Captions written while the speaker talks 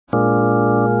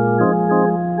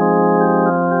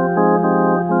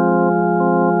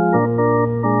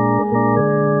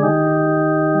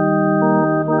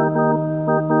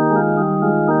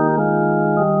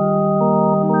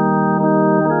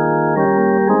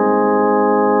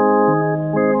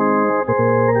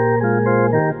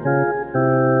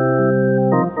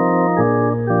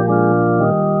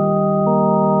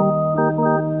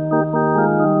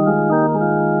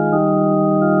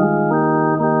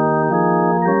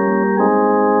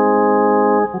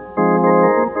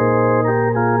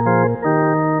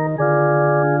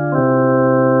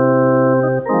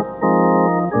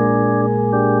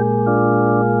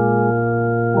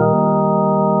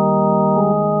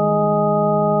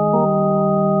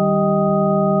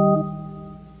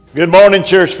Good morning,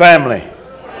 church family.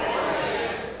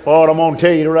 Lord, I'm going to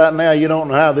tell you right now, you don't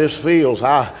know how this feels.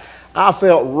 I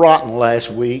felt rotten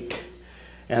last week,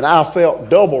 and I felt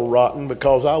double rotten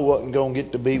because I wasn't going to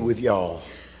get to be with y'all.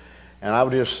 And I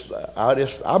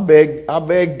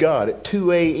begged God at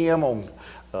 2 a.m. on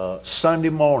Sunday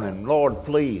morning, Lord,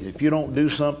 please, if you don't do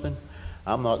something,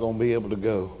 I'm not going to be able to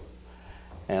go.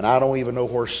 And I don't even know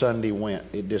where Sunday went.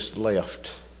 It just left.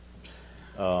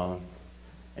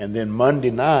 And then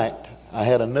Monday night, I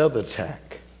had another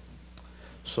attack.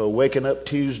 So waking up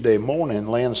Tuesday morning,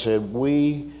 Lynn said,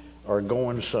 we are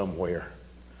going somewhere.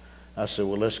 I said,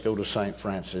 well, let's go to St.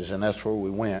 Francis. And that's where we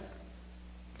went.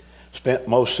 Spent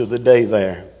most of the day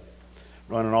there,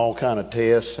 running all kind of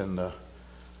tests. And the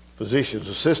physician's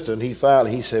assistant, he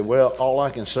said, well, all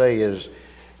I can say is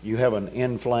you have an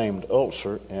inflamed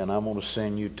ulcer, and I'm going to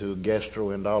send you to a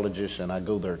gastroenterologist, and I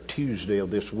go there Tuesday of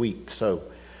this week. So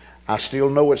I still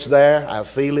know it's there. I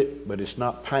feel it, but it's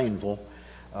not painful.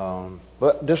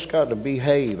 But just got to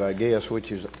behave, I guess,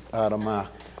 which is out of my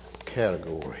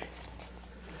category.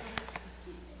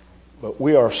 But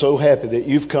we are so happy that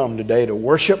you've come today to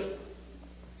worship.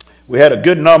 We had a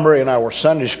good number in our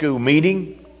Sunday school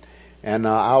meeting, and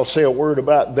I'll say a word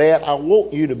about that. I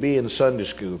want you to be in Sunday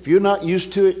school. If you're not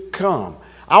used to it, come.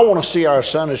 I want to see our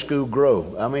Sunday school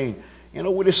grow. I mean,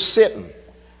 we're just sitting,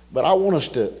 but I want us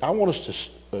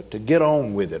to get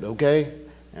on with it, okay?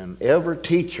 And every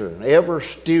teacher and every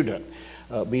student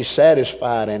be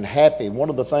satisfied and happy. One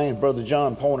of the things Brother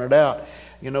John pointed out,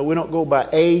 we don't go by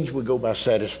age, we go by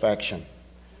satisfaction.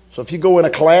 So if you go in a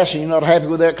class and you're not happy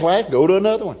with that class, go to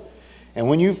another one. And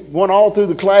when you've went all through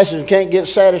the classes and can't get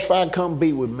satisfied, come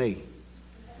be with me.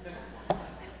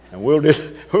 And we'll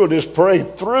just pray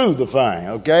through the thing,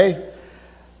 okay?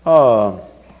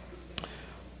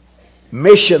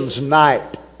 Missions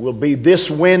night will be this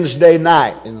Wednesday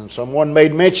night. And someone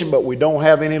made mention, but we don't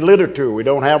have any literature. We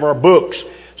don't have our books.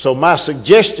 So my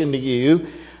suggestion to you,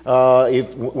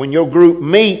 when your group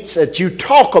meets, that you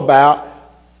talk about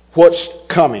what's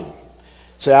coming.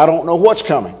 Say, I don't know what's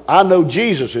coming. I know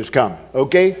Jesus is coming,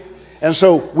 okay? And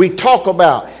so we talk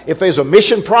about, if there's a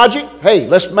mission project, hey,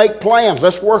 let's make plans.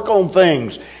 Let's work on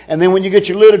things. And then when you get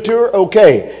your literature,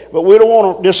 okay. But we don't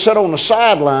want to just sit on the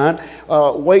sideline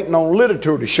waiting on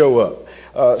literature to show up.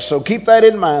 So keep that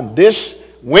in mind. This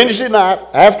Wednesday night,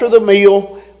 after the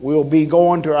meal, we'll be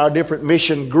going to our different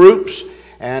mission groups.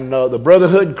 And the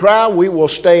Brotherhood Cry, we will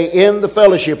stay in the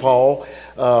fellowship hall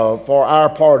for our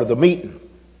part of the meeting.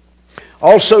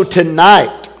 Also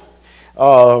tonight,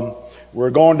 we're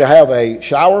going to have a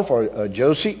shower for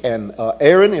Josie and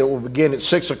Aaron. It will begin at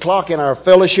 6 o'clock in our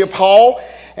fellowship hall.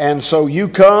 And so you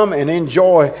come and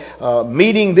enjoy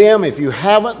meeting them. If you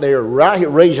haven't, they're right here.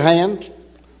 Raise your hand.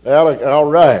 All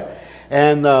right.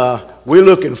 And we're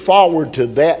looking forward to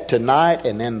that tonight,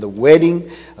 and then the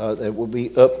wedding that will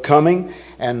be upcoming.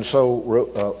 And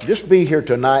so just be here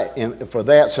tonight for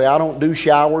that. Say, I don't do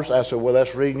showers. I said, well,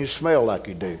 that's the reason you smell like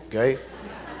you do, okay?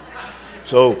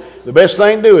 So the best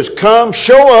thing to do is come,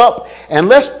 show up, and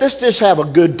let's just have a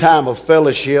good time of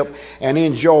fellowship and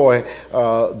enjoy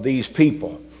these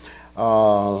people.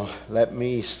 Let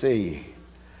me see.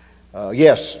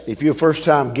 Yes, if you're a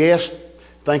first-time guest,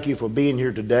 thank you for being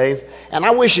here today. And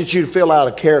I wish that you'd fill out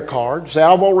a care card. Say,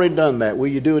 I've already done that. Will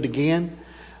you do it again?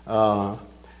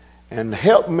 And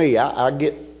help me. I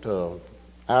get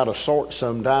out of sorts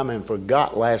sometime and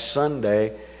forgot last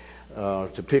Sunday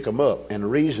to pick them up. And the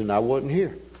reason I wasn't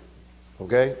here.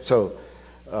 Okay? So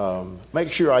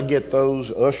make sure I get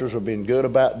those. Ushers have been good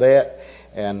about that.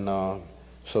 And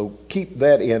so keep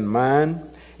that in mind.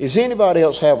 Does anybody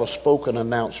else have a spoken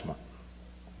announcement?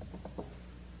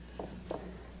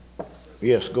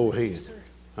 Yes, go ahead.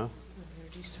 Huh?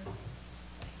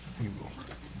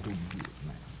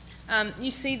 You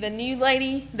see the new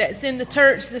lady that's in the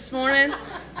church this morning.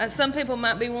 Some people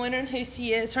might be wondering who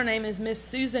she is. Her name is Miss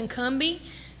Susan Cumby.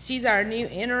 She's our new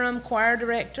interim choir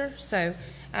director. So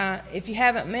if you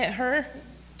haven't met her,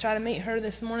 try to meet her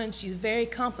this morning. She's a very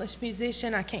accomplished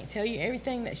musician. I can't tell you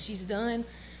everything that she's done,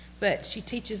 but she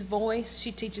teaches voice,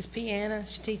 she teaches piano,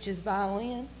 she teaches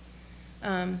violin,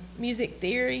 music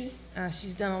theory.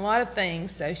 She's done a lot of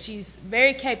things, so she's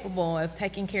very capable of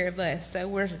taking care of us. So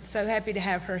we're so happy to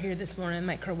have her here this morning and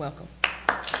make her welcome.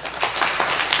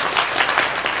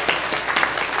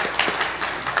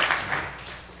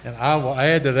 And I will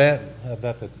add to that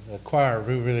about the choir.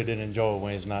 We really did enjoy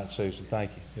Wednesday night, Susan.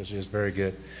 Thank you. This is very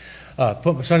good.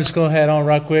 Put my Sunday school hat on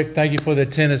right quick. Thank you for the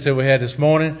attendance that we had this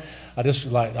morning.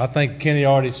 I think Kenny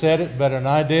already said it better than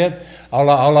I did. All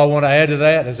I want to add to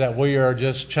that is that we are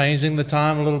just changing the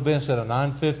time a little bit. Instead of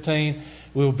 9:15,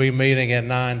 we'll be meeting at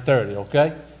 9:30.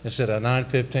 Okay? instead of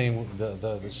 9:15.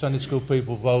 The Sunday school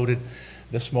people voted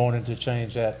this morning to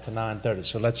change that to 9:30.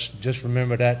 So let's just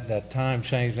remember that time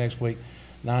change next week,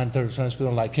 9:30 Sunday school.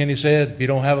 And like Kenny said, if you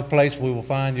don't have a place, we will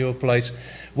find you a place.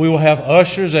 We will have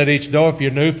ushers at each door if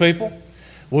you're new people.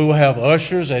 We will have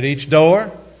ushers at each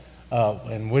door.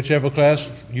 And whichever class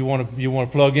you want to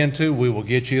plug into, we will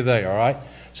get you there. All right.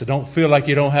 So don't feel like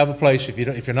you don't have a place. If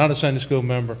you're not a Sunday school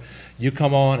member, you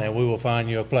come on and we will find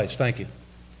you a place. Thank you.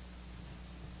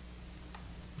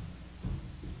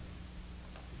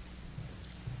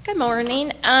 Good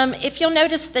morning. If you'll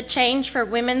notice the change for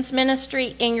women's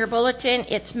ministry in your bulletin,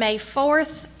 it's May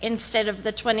 4th instead of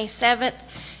the 27th.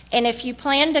 And if you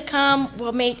plan to come,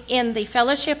 we'll meet in the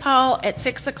fellowship hall at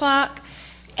 6 o'clock.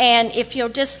 And if you'll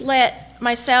just let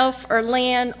myself or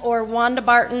Lynn or Wanda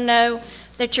Barton know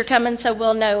that you're coming, so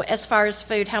we'll know as far as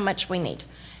food how much we need.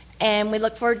 And we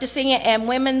look forward to seeing you. And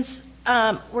women's,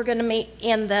 we're going to meet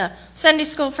in the Sunday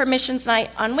School for Missions Night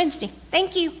on Wednesday.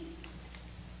 Thank you.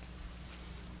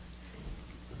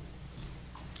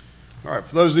 All right,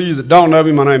 for those of you that don't know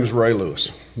me, my name is Ray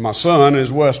Lewis. My son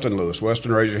is Weston Lewis.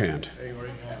 Weston, raise your hand.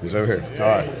 He's over here. All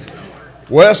right.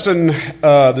 Weston,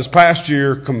 this past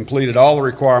year, completed all the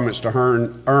requirements to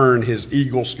earn his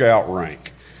Eagle Scout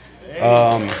rank.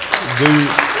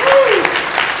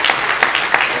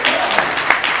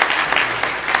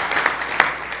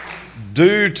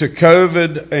 Due to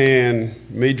COVID and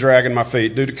me dragging my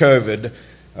feet, due to COVID,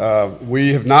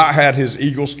 we have not had his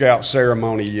Eagle Scout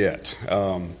ceremony yet.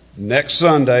 Next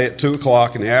Sunday at 2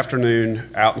 o'clock in the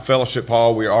afternoon out in Fellowship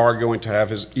Hall, we are going to have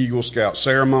his Eagle Scout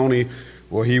ceremony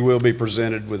where he will be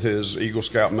presented with his Eagle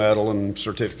Scout medal and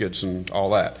certificates and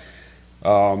all that.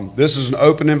 This is an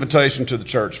open invitation to the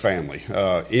church family.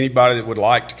 Anybody that would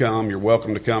like to come, you're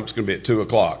welcome to come. It's going to be at 2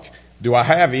 o'clock. Do I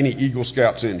have any Eagle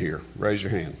Scouts in here? Raise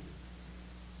your hand.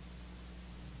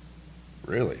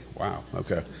 Really? Wow.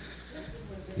 Okay.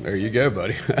 There you go,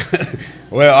 buddy.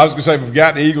 Well, I was going to say, if we've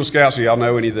got any Eagle Scouts, so y'all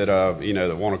know any that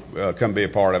that want to come be a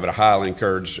part of it, I highly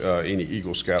encourage any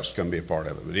Eagle Scouts to come be a part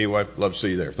of it. But anyway, love to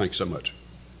see you there. Thanks so much.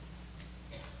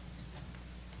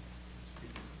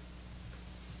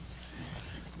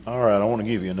 All right, I want to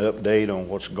give you an update on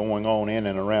what's going on in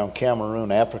and around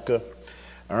Cameroon, Africa.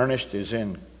 Ernest is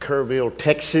in Kerrville,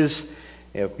 Texas.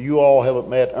 If you all haven't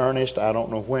met Ernest, I don't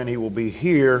know when he will be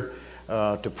here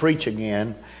to preach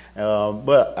again.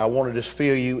 But I want to just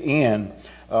fill you in.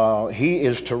 He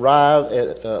is to arrive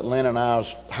at Lynn and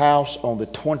I's house on the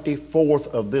 24th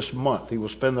of this month. He will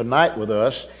spend the night with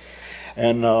us.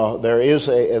 And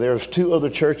there's 2 other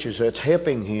churches that's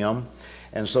helping him.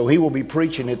 And so he will be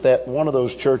preaching at one of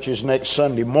those churches next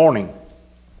Sunday morning.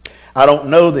 I don't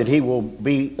know that he will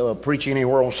be preaching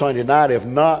anywhere on Sunday night. If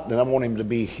not, then I want him to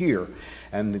be here.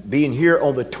 And being here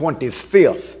on the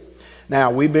 25th.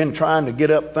 Now, we've been trying to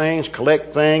get up things,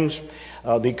 collect things.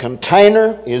 The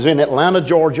container is in Atlanta,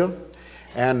 Georgia,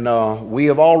 and we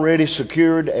have already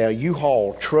secured a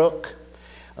U-Haul truck.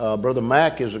 Brother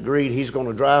Mack has agreed he's going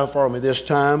to drive for me this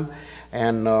time.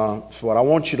 And so I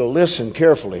want you to listen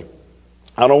carefully.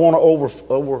 I don't want to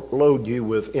overload you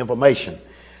with information.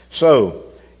 So,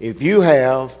 if you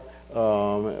have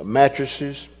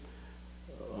mattresses,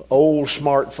 old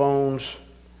smartphones,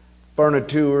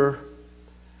 furniture,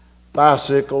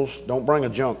 bicycles, don't bring a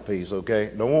junk piece,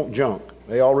 okay? Don't want junk.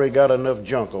 They already got enough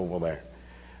junk over there.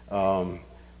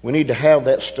 We need to have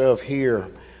that stuff here,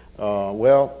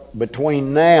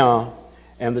 between now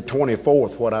and the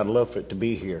 24th, what I'd love for it to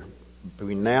be here.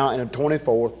 Between now and the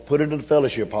 24th, put it in the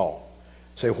fellowship hall.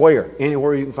 Say where?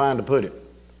 Anywhere you can find to put it.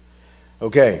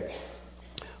 Okay.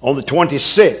 On the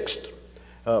 26th,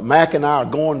 Mac and I are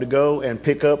going to go and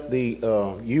pick up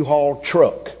the U-Haul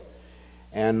truck.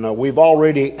 And we've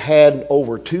already had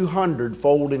over 200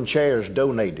 folding chairs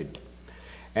donated.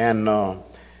 And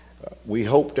we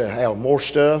hope to have more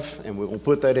stuff, and we're going to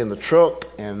put that in the truck.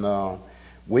 And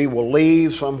we will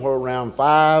leave somewhere around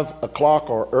 5 o'clock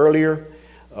or earlier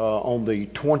on the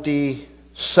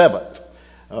 27th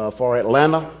for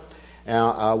Atlanta.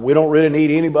 Now, we don't really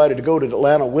need anybody to go to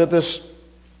Atlanta with us.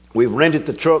 We've rented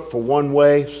the truck for one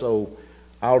way, so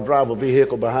I'll drive a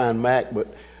vehicle behind Mac. But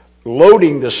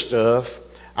loading the stuff,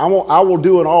 I will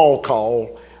do an all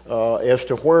call as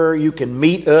to where you can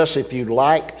meet us if you'd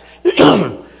like,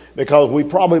 because we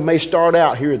probably may start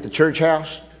out here at the church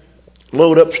house,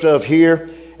 load up stuff here,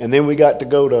 and then we got to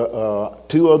go to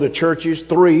 2 other churches,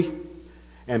 3,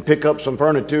 and pick up some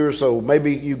furniture. So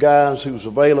maybe you guys who's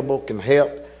available can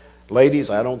help. Ladies,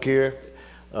 I don't care,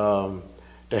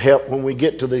 to help when we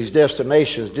get to these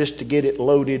destinations, just to get it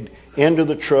loaded into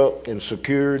the truck and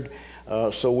secured,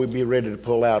 so we'll be ready to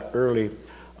pull out early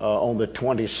on the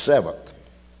 27th.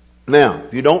 Now,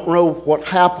 if you don't know what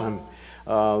happened,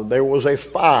 there was a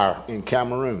fire in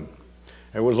Cameroon.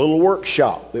 There was a little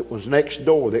workshop that was next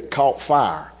door that caught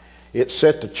fire. It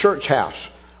set the church house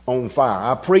on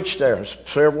fire. I preached there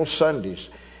several Sundays,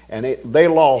 and they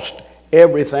lost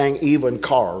everything, even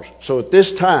cars. So at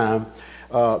this time,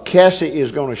 Cassie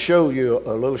is going to show you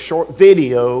a little short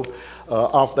video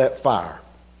of that fire.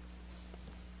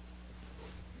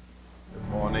 Good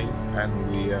morning,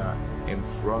 and we are in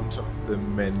front of the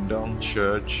Mendon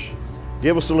Church.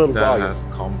 Give us a little that volume. Has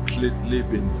completely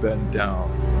been burned down.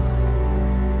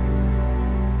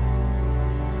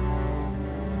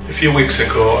 A few weeks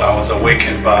ago, I was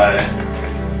awakened by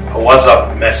a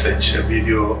WhatsApp message, a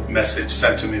video message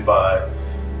sent to me by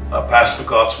Pastor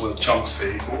Godswill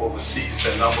Chongse, who oversees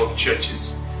a number of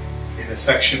churches in a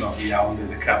section of Yaoundé,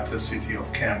 the capital city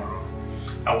of Cameroon.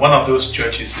 And one of those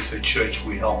churches is a church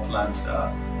we helped plant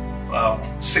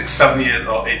 6, 7 years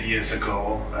or 8 years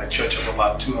ago, a church of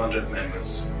about 200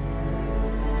 members.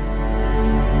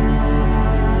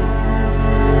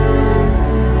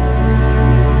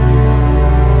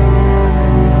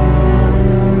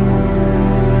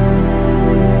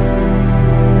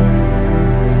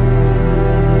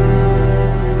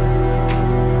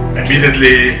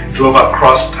 Immediately drove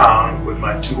across town with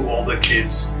my 2 older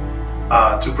kids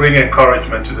to bring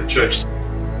encouragement to the church.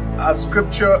 Our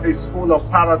scripture is full of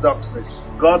paradoxes.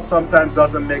 God sometimes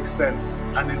doesn't make sense.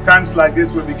 And in times like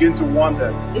this, we begin to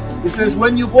wonder. It says,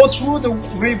 when you go through the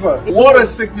river, water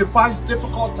signifies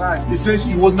difficult times. It says,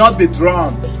 you will not be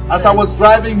drowned. As I was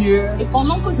driving here,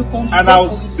 and I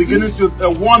was beginning to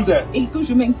wonder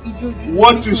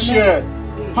what to share,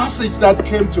 passage that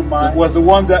came to mind was the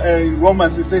one that in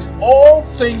Romans it says all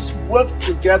things work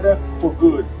together for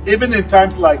good. Even in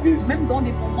times like this,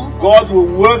 God will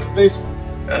work this.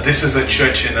 This is a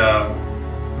church in a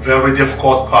very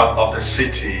difficult part of the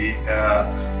city. It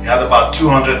had about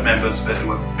 200 members, but they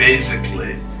were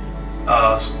basically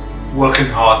working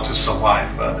hard to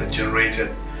survive. They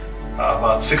generated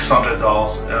about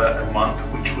 $600 a month,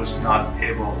 which was not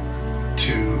able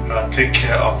to take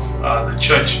care of the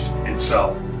church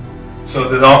itself. So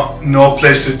they don't no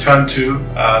place to turn to.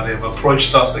 They've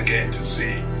approached us again to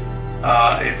see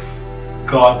if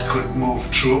God could move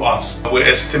through us. We're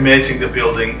estimating the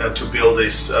building to build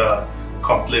this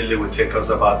completely would take us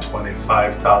about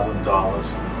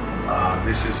 $25,000.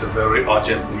 This is a very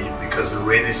urgent need because the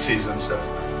rainy seasons have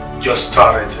just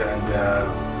started, and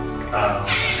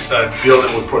the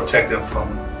building will protect them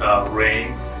from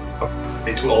rain.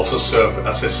 It will also serve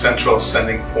as a central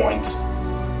sending point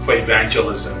for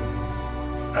evangelism.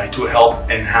 It will help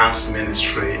enhance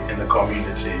ministry in the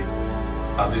community.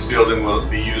 This building will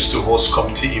be used to host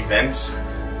community events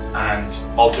and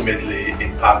ultimately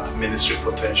impact ministry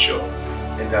potential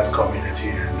in that community,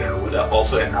 and will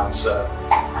also enhance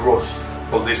growth.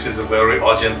 Well, this is a very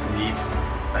urgent need,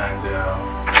 and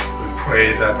we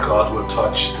pray that God will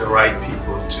touch the right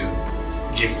people to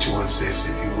give towards this.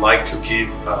 If you'd like to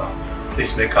give,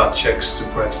 please make out checks to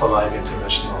Bread for Life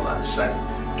International and send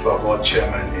to our board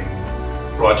chairman in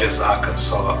Rogers,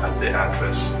 Arkansas at the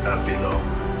address below.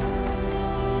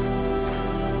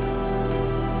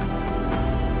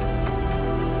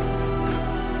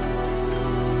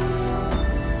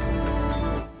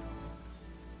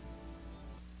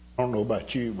 I don't know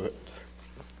about you, but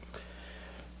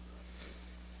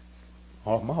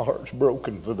my heart's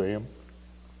broken for them.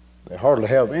 They hardly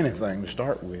have anything to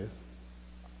start with,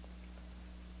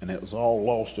 and it was all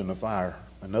lost in the fire.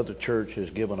 Another church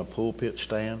has given a pulpit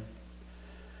stand,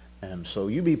 and so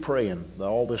you be praying that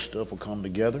all this stuff will come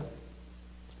together,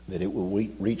 that it will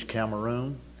reach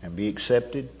Cameroon and be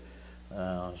accepted,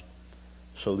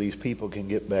 so these people can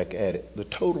get back at it. The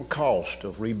total cost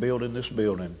of rebuilding this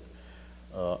building,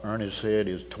 Ernest said,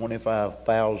 is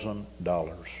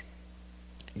 $25,000.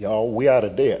 Y'all, we out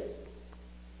of debt.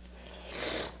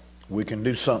 We can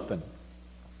do something.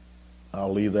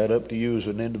 I'll leave that up to you as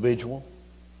an individual.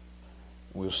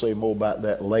 We'll say more about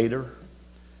that later.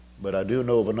 But I do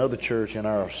know of another church in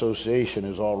our association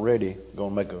is already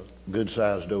going to make a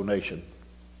good-sized donation.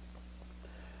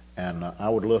 And I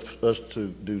would love us to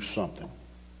do something.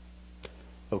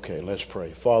 Okay, let's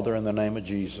pray. Father, in the name of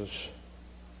Jesus,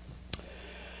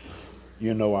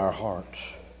 you know our hearts.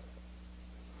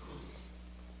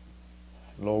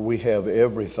 Lord, we have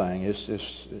everything.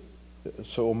 It's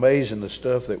so amazing the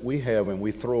stuff that we have and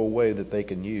we throw away that they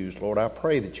can use. Lord, I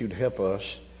pray that you'd help us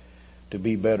to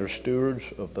be better stewards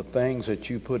of the things that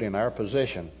you put in our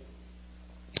possession,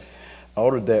 in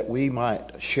order that we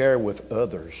might share with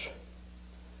others.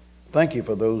 Thank you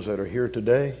for those that are here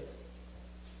today.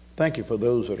 Thank you for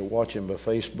those that are watching by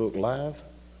Facebook Live.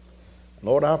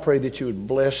 Lord, I pray that you would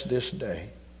bless this day.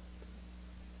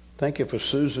 Thank you for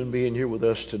Susan being here with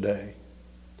us today.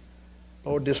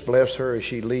 Lord, just bless her as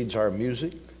she leads our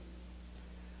music.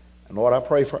 And Lord, I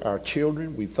pray for our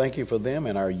children. We thank you for them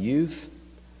and our youth.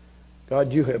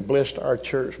 God, you have blessed our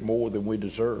church more than we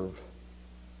deserve.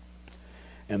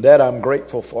 And that I'm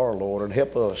grateful for, Lord, and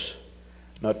help us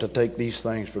not to take these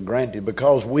things for granted,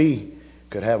 because we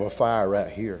could have a fire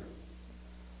right here.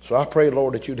 So I pray,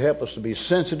 Lord, that you'd help us to be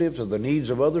sensitive to the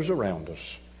needs of others around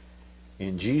us.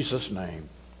 In Jesus' name,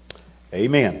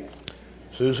 amen.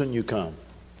 Susan, you come.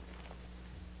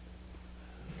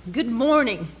 Good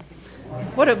morning.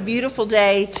 What a beautiful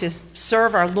day to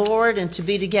serve our Lord and to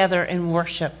be together and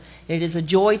worship. It is a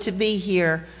joy to be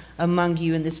here among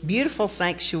you in this beautiful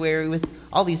sanctuary with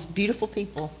all these beautiful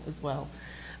people as well.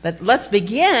 But let's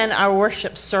begin our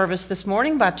worship service this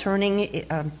morning by turning,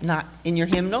 not in your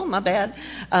hymnal, my bad,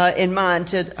 in mine,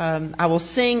 to I Will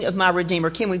Sing of My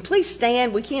Redeemer. Can we please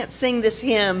stand? We can't sing this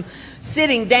hymn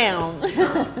sitting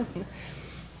down.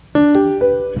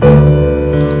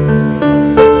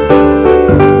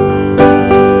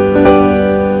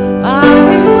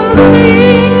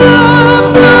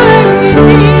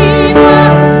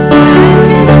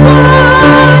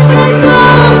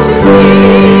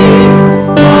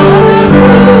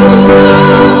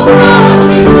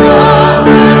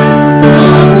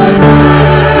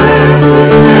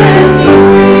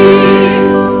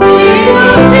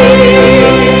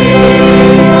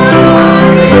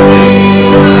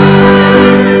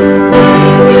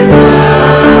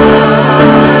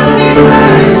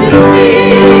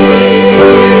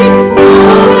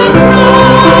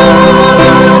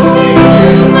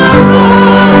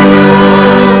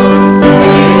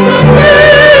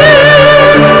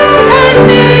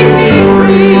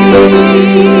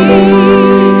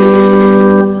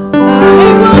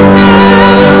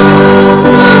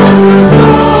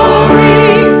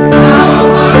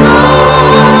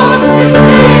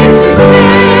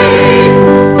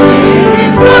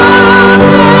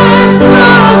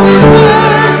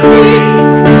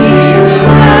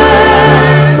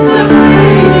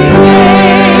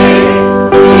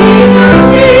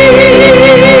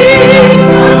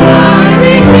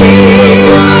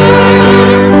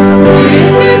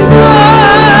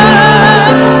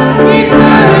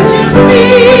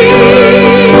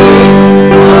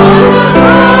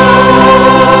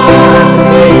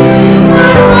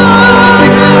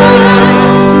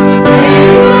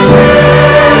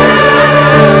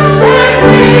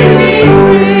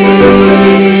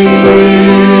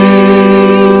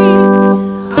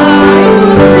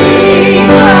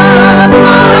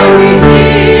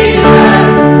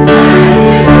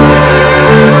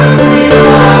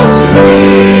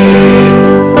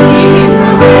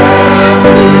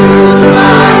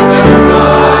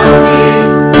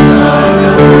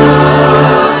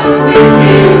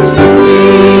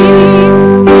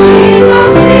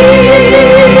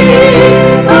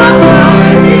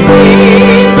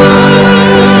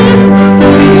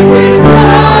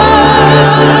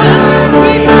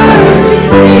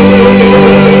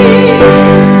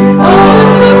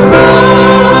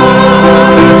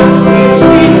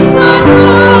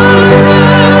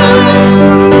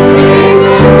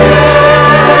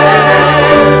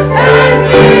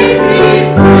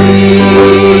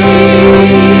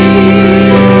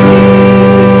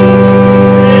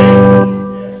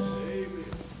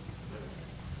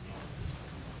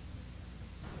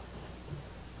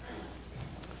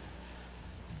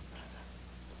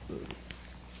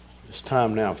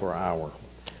 Time now for our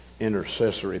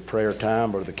intercessory prayer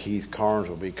time. Brother Keith Carnes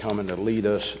will be coming to lead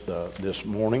us this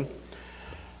morning.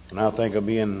 And I think of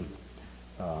being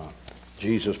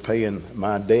Jesus paying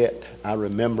my debt. I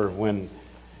remember when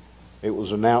it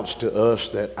was announced to us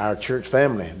that our church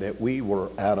family, that we were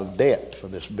out of debt for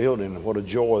this building, and what a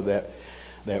joy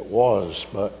that was.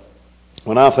 But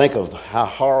when I think of how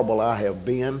horrible I have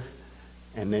been,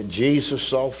 and that Jesus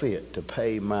saw fit to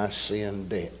pay my sin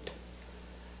debt.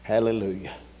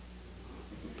 Hallelujah.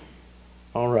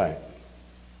 All right.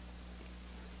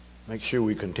 Make sure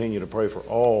we continue to pray for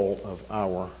all of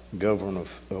our government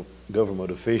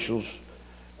officials,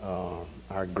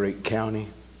 our great county,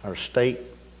 our state,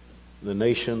 the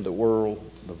nation, the world,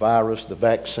 the virus, the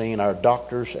vaccine, our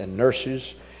doctors and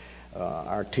nurses,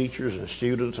 our teachers and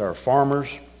students, our farmers.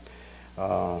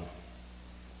 I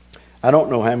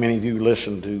don't know how many of you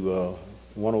listen to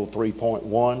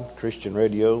 103.1 Christian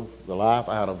Radio, The Life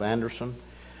out of Anderson.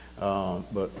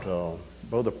 But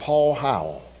Brother Paul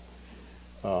Howell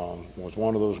was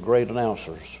one of those great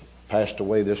announcers, passed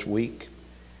away this week.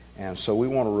 And so we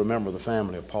want to remember the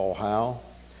family of Paul Howell,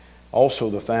 also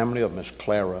the family of Miss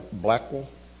Clara Blackwell,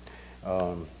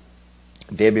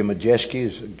 Debbie Majeski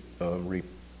is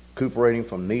recuperating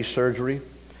from knee surgery.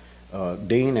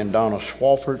 Dean and Donna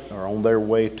Swafford are on their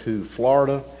way to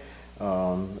Florida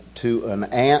to an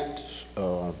aunt's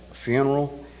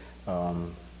funeral.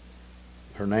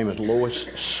 Her name is Lois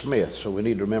Smith, so we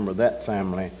need to remember that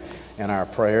family in our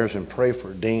prayers and pray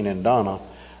for Dean and Donna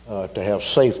to have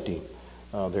safety.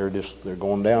 They're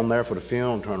going down there for the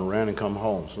funeral and turn around and come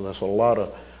home. So that's a lot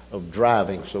of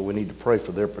driving, so we need to pray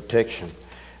for their protection.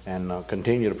 And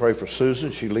continue to pray for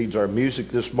Susan. She leads our music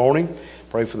this morning.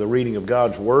 Pray for the reading of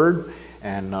God's Word.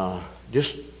 And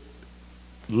just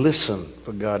listen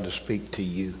for God to speak to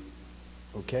you.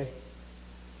 Okay?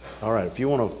 All right. If you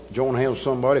want to join hands with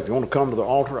somebody, if you want to come to the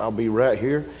altar, I'll be right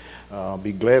here. I'll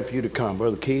be glad for you to come.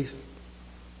 Brother Keith.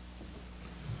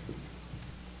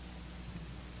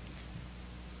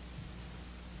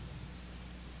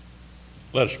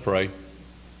 Let us pray.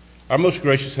 Our most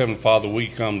gracious Heavenly Father, we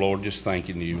come, Lord, just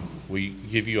thanking you. We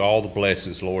give you all the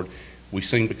blessings, Lord. We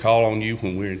seem to call on you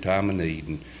when we're in time of need,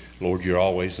 and Lord, you're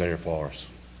always there for us.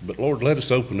 But Lord, let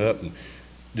us open up and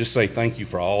just say thank you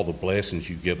for all the blessings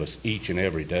you give us each and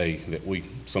every day that we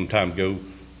sometimes go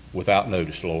without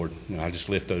notice, Lord. And I just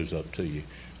lift those up to you.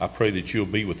 I pray that you'll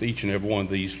be with each and every one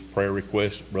of these prayer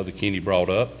requests Brother Kenny brought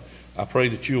up. I pray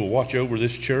that you'll watch over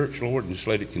this church, Lord, and just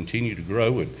let it continue to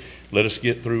grow, and let us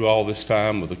get through all this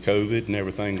time with the COVID and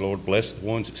everything, Lord. Bless the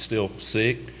ones that's still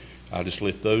sick. I just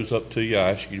lift those up to you.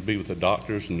 I ask you to be with the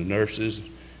doctors and the nurses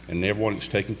and everyone that's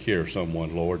taking care of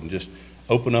someone, Lord, and just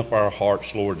open up our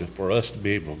hearts, Lord, for us to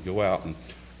be able to go out and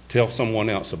tell someone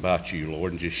else about you,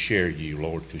 Lord, and just share you,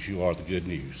 Lord, because you are the good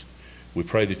news. We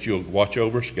pray that you'll watch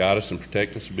over us, guide us, and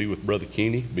protect us. Be with Brother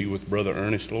Kenny, be with Brother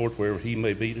Ernest, Lord, wherever he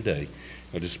may be today.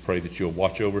 I just pray that you'll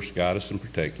watch over us, guide us, and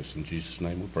protect us. In Jesus'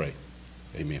 name we pray.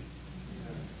 Amen.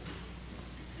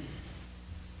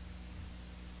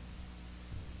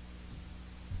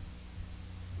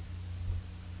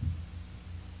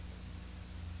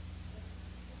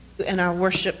 And our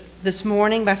worship this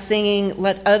morning by singing,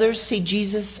 Let Others See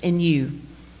Jesus in You.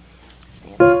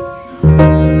 Yeah.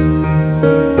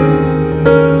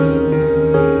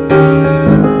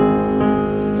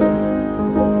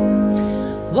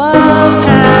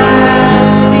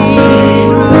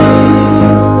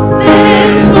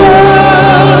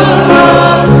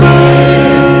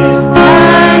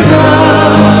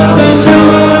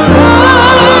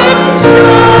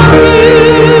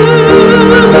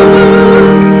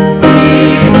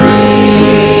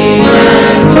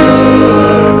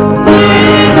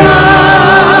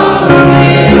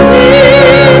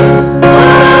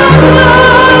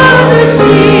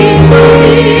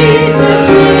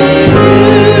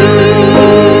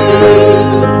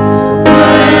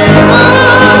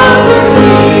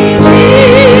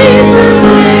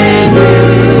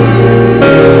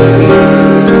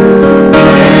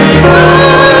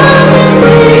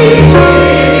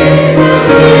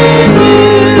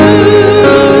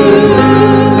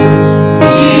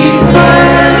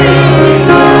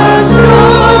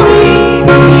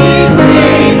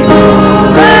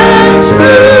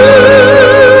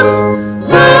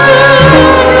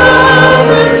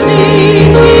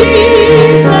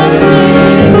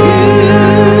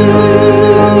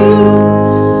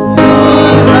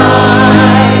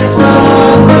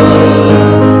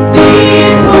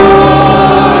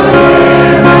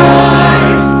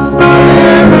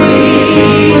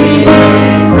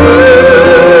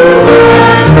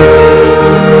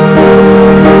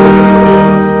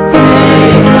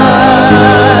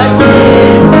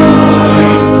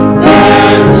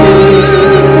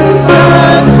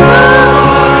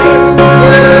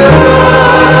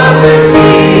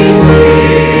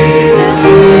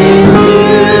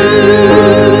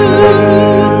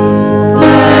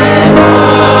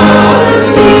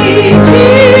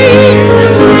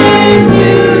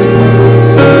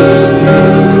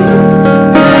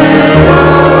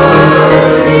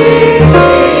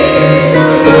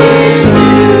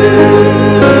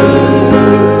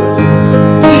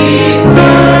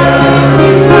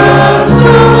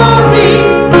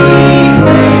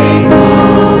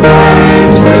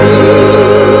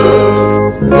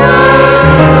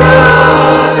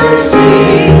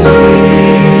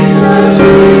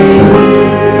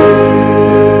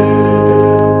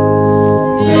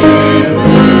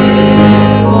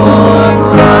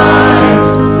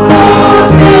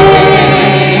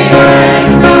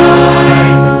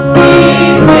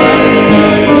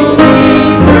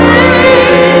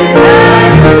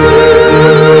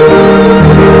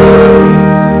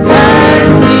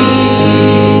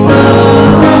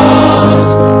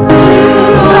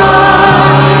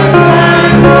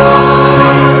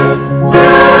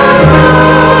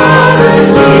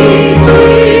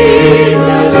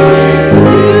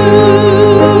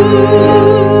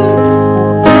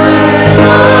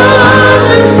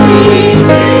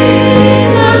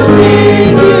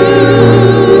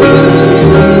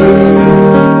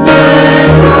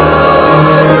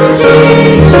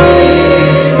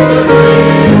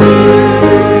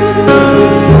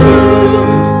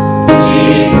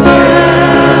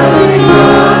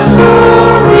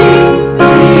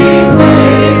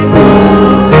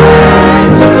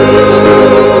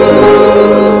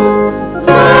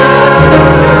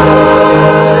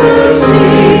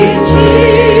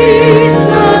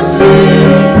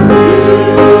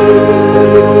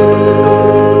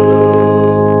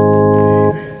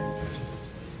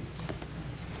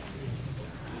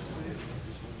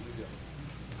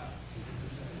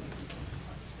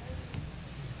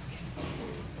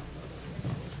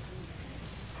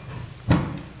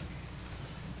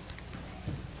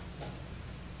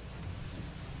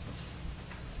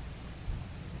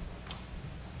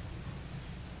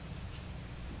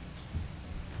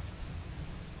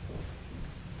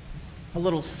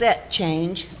 little set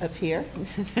change up here.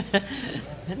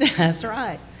 That's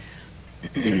right.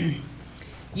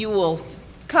 You will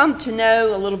come to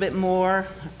know a little bit more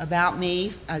about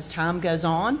me as time goes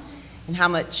on and how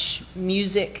much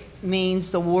music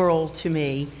means the world to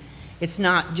me. It's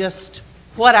not just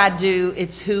what I do,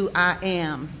 it's who I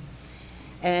am.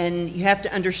 And you have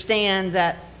to understand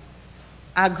that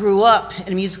I grew up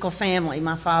in a musical family.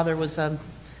 My father was a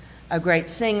great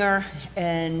singer,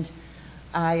 and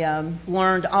I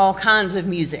learned all kinds of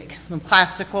music, from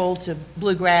classical to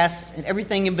bluegrass and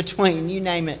everything in between, you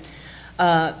name it.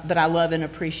 But I love and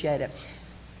appreciate it.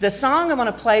 The song I'm going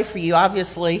to play for you,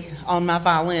 obviously, on my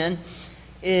violin,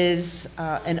 is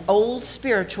an old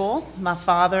spiritual my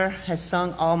father has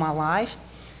sung all my life,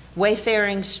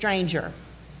 Wayfaring Stranger.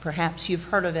 Perhaps you've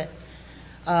heard of it.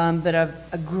 But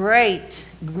a great,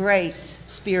 great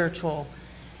spiritual,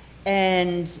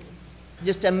 and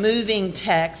just a moving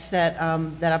text that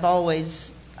I've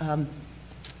always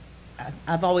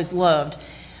loved.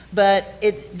 But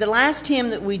the last hymn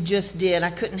that we just did, I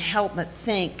couldn't help but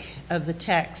think of the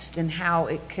text and how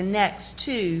it connects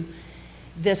to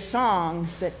this song.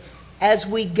 But as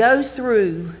we go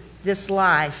through this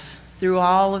life, through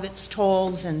all of its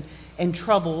toils and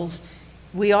troubles,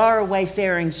 we are a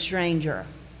wayfaring stranger.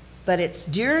 But it's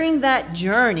during that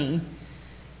journey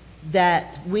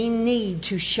that we need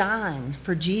to shine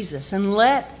for Jesus and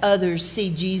let others see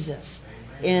Jesus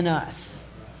in us.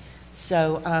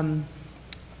 So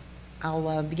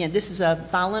I'll begin. This is a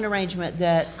violin arrangement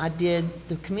that I did.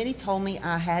 The committee told me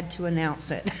I had to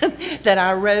announce it, that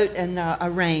I wrote and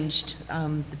arranged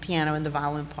the piano and the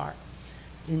violin part.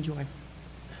 Enjoy.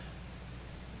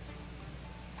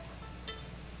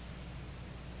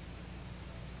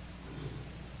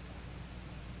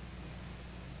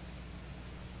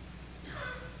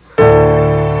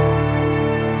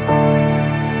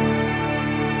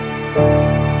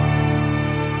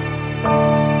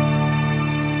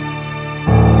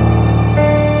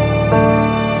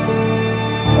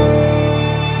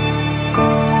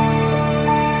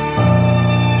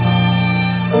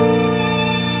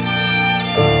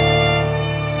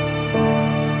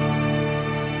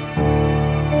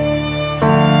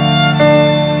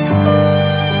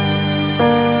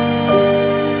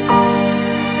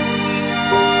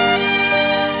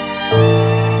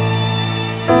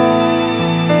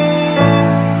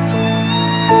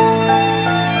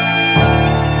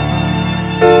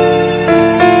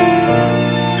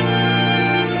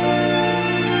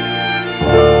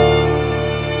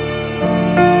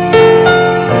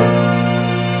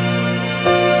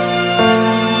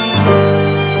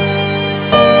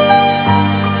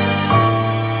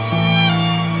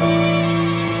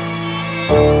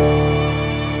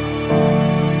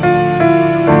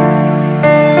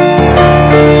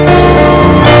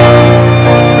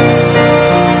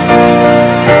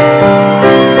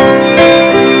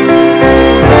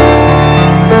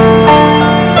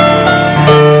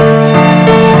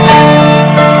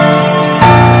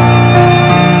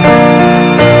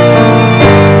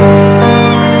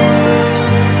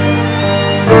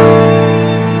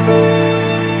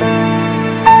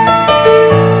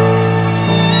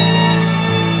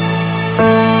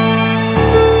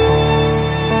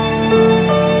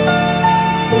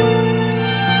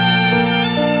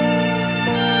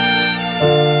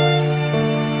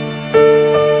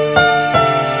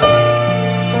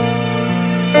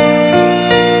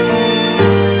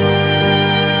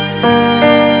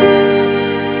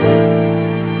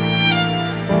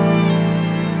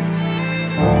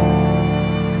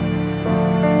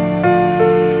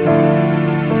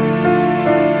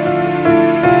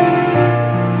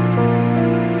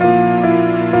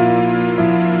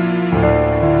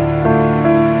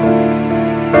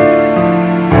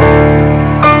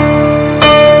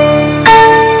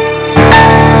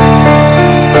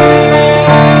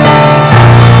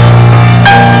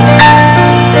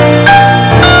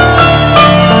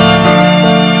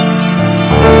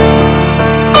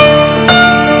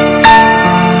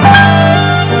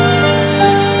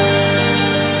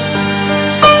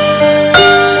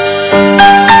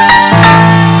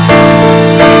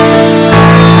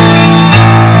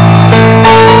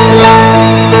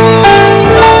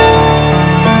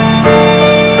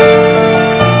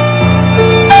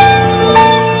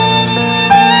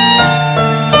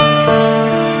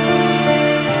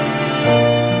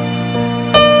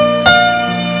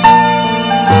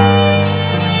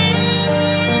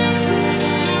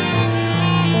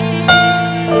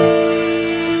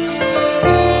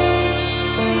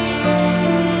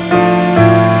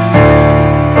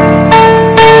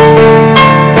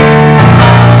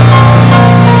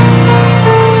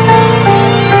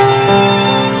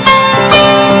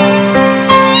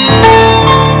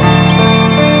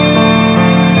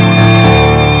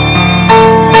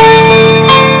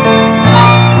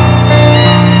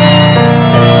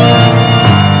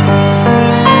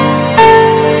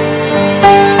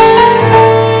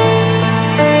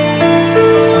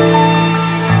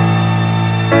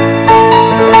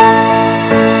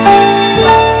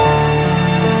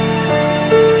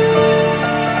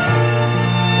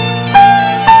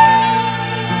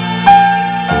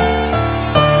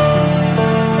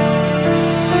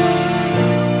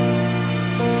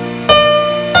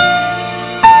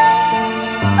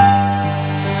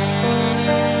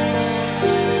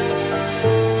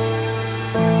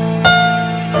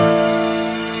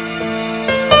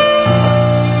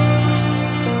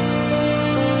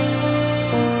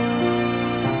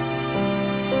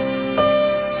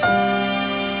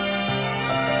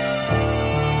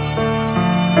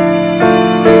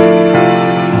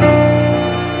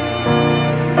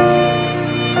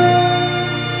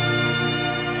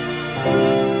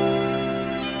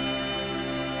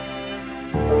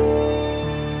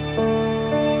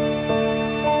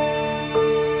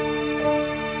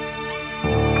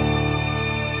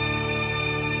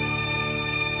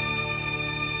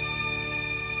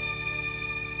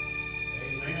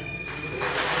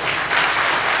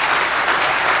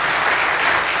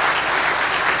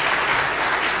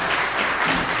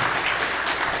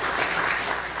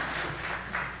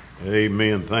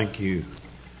 Amen. Thank you,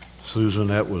 Susan.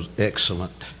 That was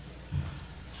excellent.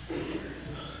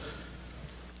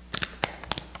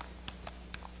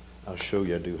 I'll show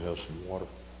you I do have some water.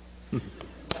 If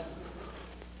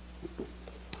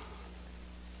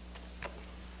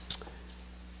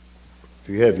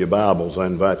you have your Bibles, I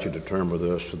invite you to turn with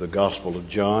us to the Gospel of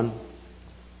John,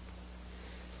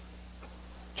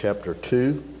 chapter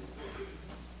 2,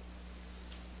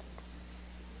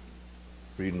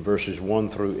 reading verses 1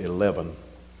 through 11.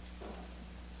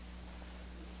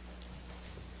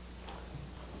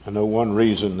 I know one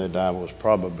reason that I was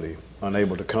probably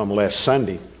unable to come last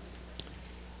Sunday,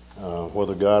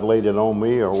 whether God laid it on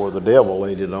me or whether the devil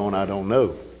laid it on, I don't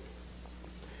know.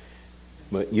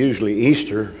 But usually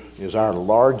Easter is our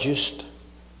largest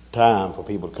time for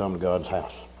people to come to God's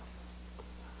house.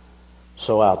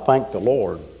 So I thank the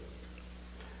Lord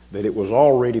that it was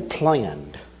already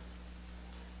planned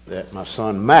that my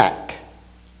son Mac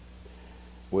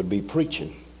would be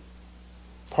preaching,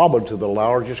 probably to the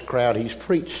largest crowd he's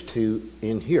preached to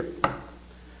in here.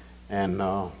 And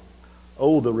the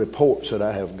reports that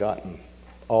I have gotten,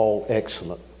 all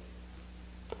excellent.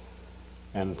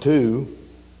 And two,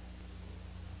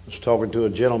 I was talking to a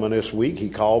gentleman this week. He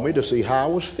called me to see how I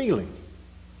was feeling.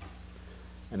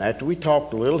 And after we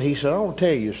talked a little, he said, I want to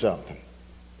tell you something.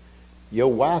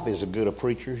 Your wife is as good a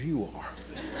preacher as you are.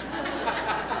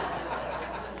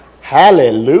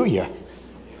 Hallelujah.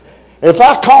 If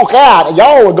I conk out,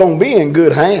 y'all are going to be in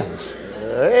good hands.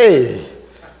 Hey,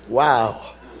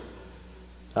 wow.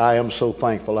 I am so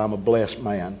thankful. I'm a blessed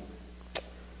man.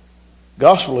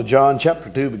 Gospel of John, chapter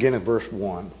 2, beginning at verse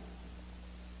 1.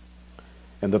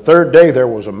 And the third day there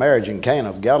was a marriage in Cana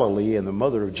of Galilee, and the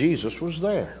mother of Jesus was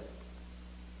there.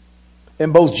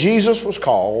 And both Jesus was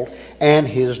called and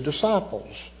his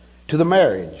disciples to the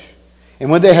marriage. And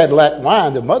when they had lacked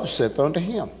wine, the mother saith unto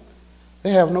him,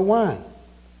 They have no wine.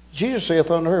 Jesus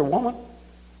saith unto her, Woman,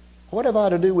 what have I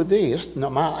to do with thee? My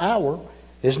hour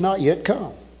is not yet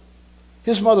come.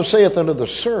 His mother saith unto the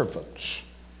servants,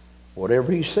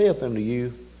 Whatever he saith unto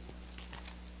you,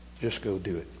 just go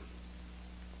do it.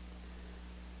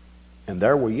 And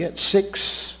there were yet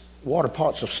 6 water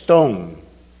pots of stone,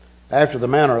 after the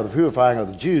manner of the purifying of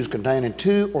the Jews, containing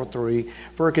 2 or 3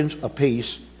 firkins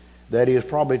apiece, that is,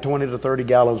 probably 20 to 30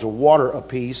 gallons of water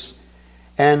apiece.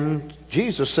 And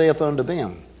Jesus saith unto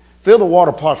them, Fill the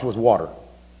water pots with water.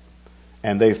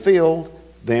 And they filled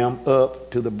them up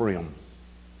to the brim.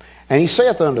 And he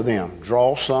saith unto them,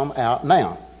 Draw some out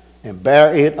now, and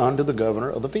bear it unto the governor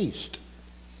of the feast.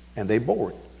 And they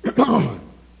bore it.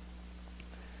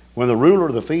 When the ruler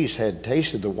of the feast had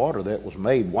tasted the water that was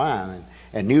made wine,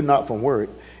 and knew not from where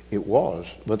it was,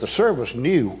 but the servants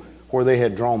knew where they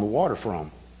had drawn the water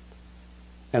from.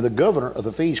 And the governor of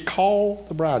the feast called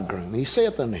the bridegroom, and he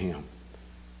saith unto him,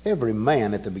 Every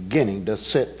man at the beginning doth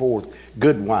set forth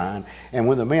good wine, and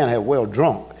when the men have well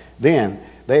drunk, then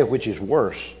that which is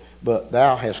worse. But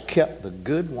thou hast kept the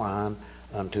good wine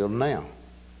until now.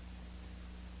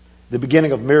 The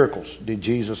beginning of miracles did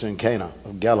Jesus in Cana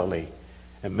of Galilee,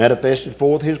 and manifested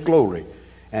forth his glory,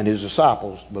 and his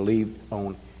disciples believed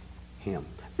on him.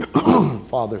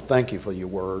 Father, thank you for your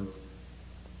word.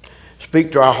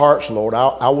 Speak to our hearts, Lord.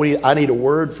 I need a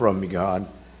word from you, God.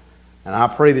 And I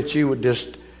pray that you would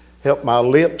just help my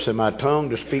lips and my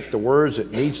tongue to speak the words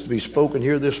that needs to be spoken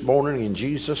here this morning in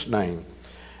Jesus' name.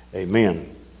 Amen.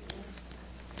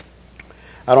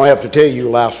 I don't have to tell you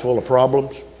life's full of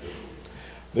problems.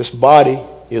 This body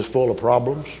is full of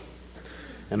problems.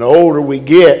 And the older we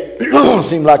get, it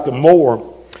seems like the more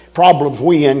problems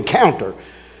we encounter.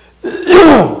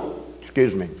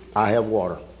 Excuse me, I have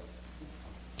water.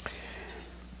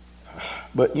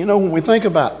 But you know, when we think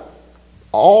about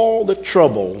all the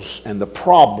troubles and the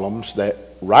problems that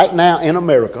right now in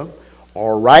America,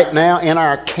 or right now in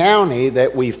our county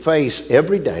that we face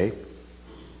every day,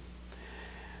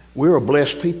 we're a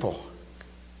blessed people.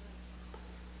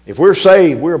 If we're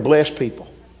saved, we're a blessed people.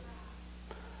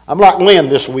 I'm like Lynn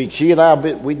this week. She and I,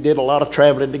 we did a lot of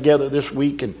traveling together this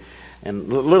week and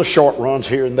little short runs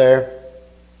here and there.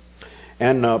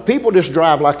 And people just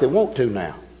drive like they want to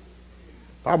now.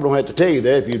 Probably don't have to tell you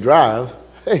that if you drive.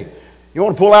 Hey, you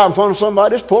want to pull out in front of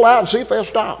somebody, just pull out and see if they'll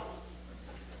stop.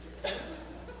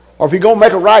 Or if you're going to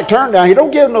make a right turn down here,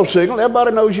 don't give no signal.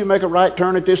 Everybody knows you make a right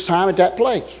turn at this time at that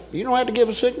place. You don't have to give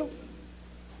a signal.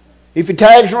 If your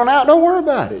tags run out, don't worry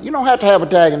about it. You don't have to have a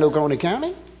tag in Oconee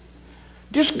County.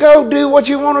 Just go do what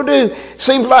you want to do.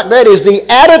 Seems like that is the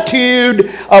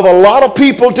attitude of a lot of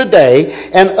people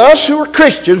today. And us who are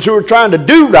Christians, who are trying to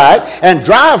do right and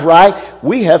drive right,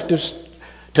 we have to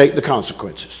take the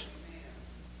consequences.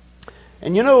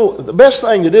 And you know, the best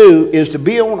thing to do is to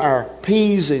be on our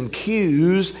P's and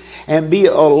Q's and be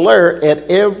alert at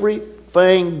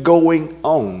everything going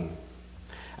on.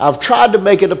 I've tried to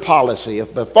make it a policy.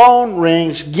 If the phone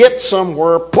rings, get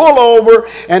somewhere, pull over,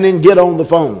 and then get on the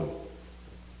phone.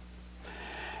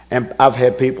 And I've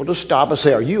had people to stop and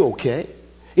say, "Are you okay?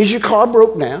 Is your car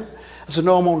broke down?" I said,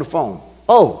 "No, I'm on the phone."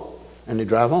 "Oh," and they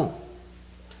drive on.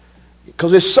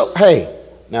 Because it's so, hey,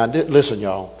 now listen,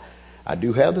 y'all. I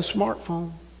do have the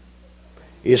smartphone.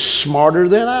 It's smarter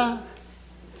than I.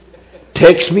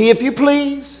 Text me if you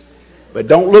please, but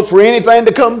don't look for anything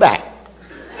to come back.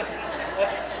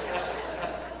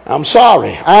 I'm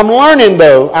sorry. I'm learning,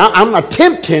 though. I'm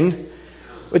attempting.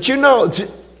 But you know,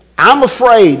 I'm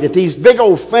afraid that these big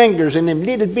old fingers and them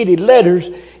little bitty letters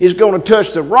is going to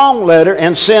touch the wrong letter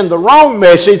and send the wrong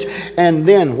message. And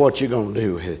then what you going to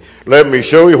do with it? Let me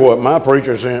show you what my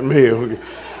preacher sent me.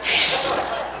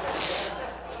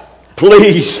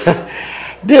 Please,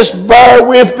 just bear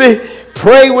with me.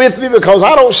 Pray with me, because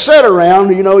I don't sit around,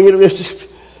 it's just,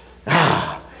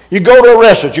 You go to a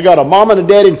restaurant, you got a mom and a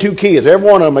dad and 2 kids. Every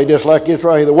one of them, they just like this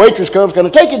right here. The waitress comes, "Can I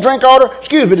take your drink order?"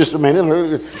 "Excuse me just a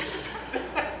minute."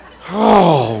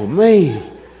 Oh, me.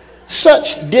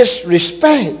 Such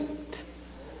disrespect.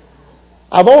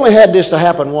 I've only had this to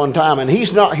happen one time, and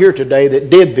he's not here today that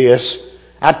did this.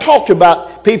 I talked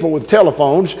about people with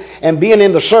telephones and being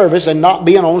in the service and not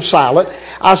being on silent.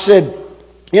 I said,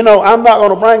 I'm not going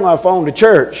to bring my phone to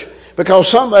church because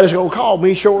somebody's going to call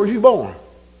me sure as you're born.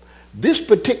 This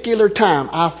particular time,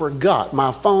 I forgot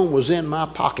my phone was in my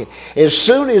pocket. As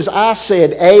soon as I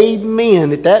said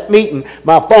amen at that meeting,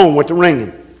 my phone went to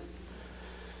ringing.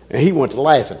 And he went to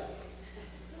laughing.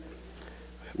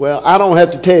 Well, I don't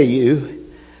have to tell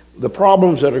you the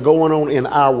problems that are going on in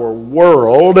our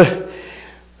world.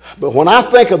 But when I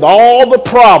think of all the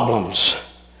problems,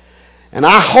 and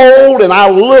I hold and I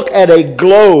look at a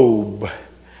globe,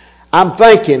 I'm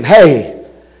thinking, hey,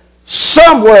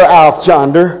 somewhere out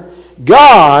yonder,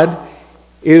 God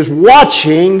is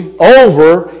watching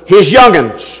over His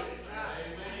young'uns.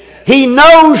 He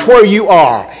knows where you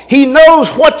are. He knows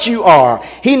what you are.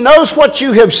 He knows what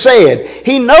you have said.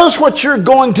 He knows what you're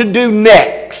going to do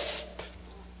next.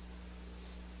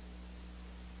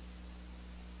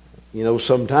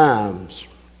 Sometimes,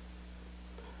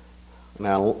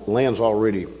 now Lynn's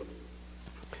already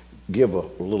give a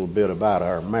little bit about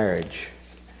our marriage.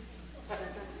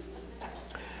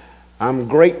 I'm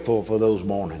grateful for those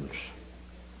mornings.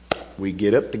 We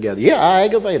get up together. Yeah, I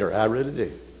aggravate her. I really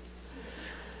do.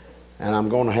 And I'm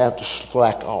going to have to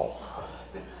slack off.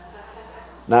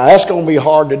 Now, that's going to be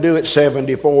hard to do at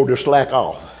 74, to slack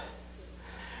off.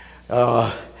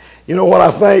 You know what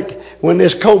I think? When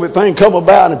this COVID thing come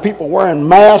about and people wearing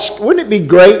masks, wouldn't it be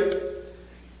great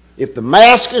if the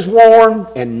mask is worn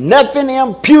and nothing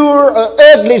impure or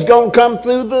ugly is going to come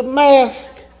through the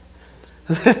mask?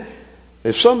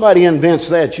 If somebody invents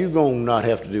that, you're going to not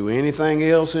have to do anything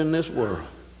else in this world.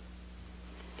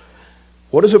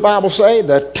 What does the Bible say?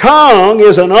 The tongue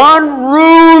is an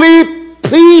unruly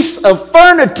piece of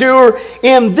furniture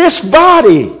in this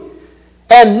body.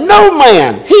 And no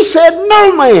man, he said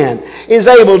no man, is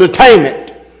able to tame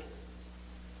it.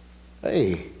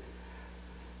 Hey,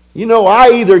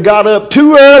 I either got up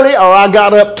too early or I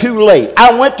got up too late.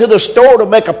 I went to the store to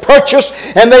make a purchase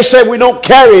and they said we don't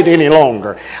carry it any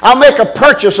longer. I make a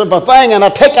purchase of a thing and I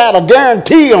take out a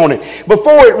guarantee on it.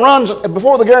 Before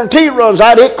the guarantee runs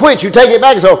out, it quits. You take it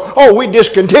back and say, we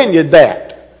discontinued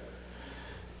that.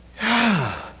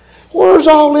 Where's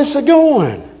all this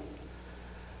going?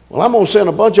 Well, I'm going to send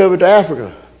a bunch of it to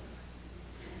Africa.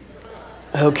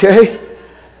 Okay?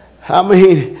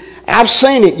 I've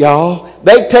seen it, y'all.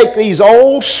 They take these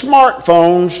old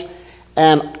smartphones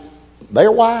and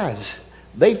they're wise.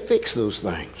 They fix those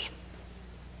things.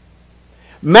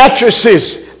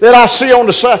 Mattresses that I see on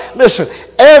the side. Listen,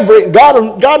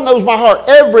 God knows my heart.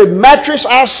 Every mattress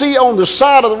I see on the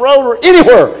side of the road or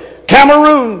anywhere,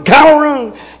 Cameroon.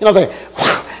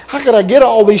 How could I get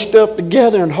all these stuff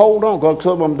together and hold on? Because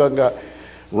some of them done got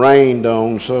rained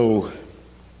on, so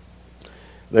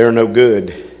they're no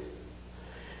good.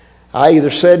 I either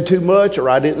said too much or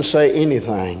I didn't say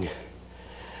anything.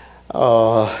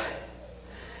 For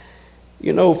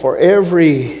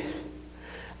every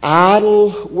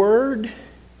idle word,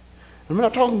 I'm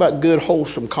not talking about good,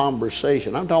 wholesome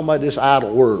conversation. I'm talking about just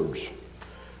idle words.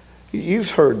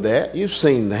 You've heard that. You've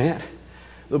seen that.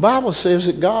 The Bible says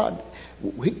that God,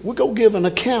 we go give an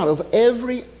account of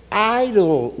every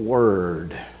idle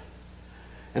word.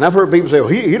 And I've heard people say,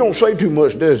 he don't say too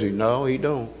much, does he? No, he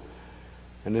don't.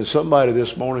 And then somebody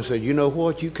this morning said, you know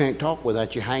what? You can't talk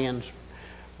without your hands.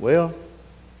 Well,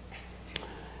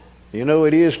 You know,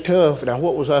 it is tough. Now,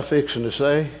 what was I fixing to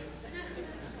say?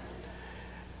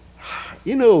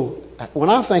 You know, when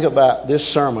I think about this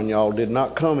sermon, y'all did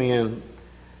not come in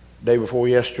day before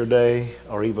yesterday,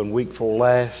 or even week before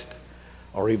last,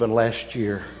 or even last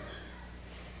year.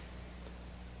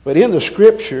 But in the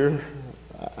Scripture,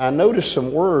 I noticed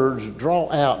some words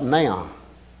draw out now.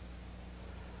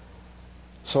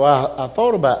 So I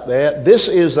thought about that. This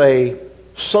is a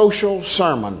social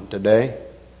sermon today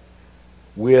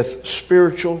with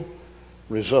spiritual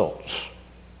results.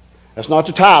 That's not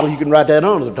the title. You can write that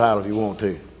under the title if you want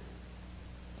to.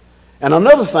 And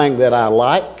another thing that I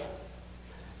like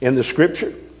in the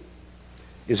Scripture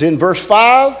is in verse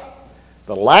 5,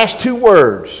 the last two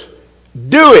words,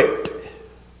 do it.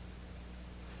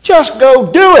 Just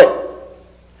go do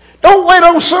it. Don't wait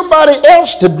on somebody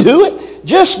else to do it.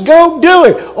 Just go do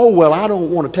it. Oh, well, I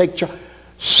don't want to take charge.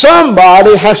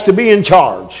 Somebody has to be in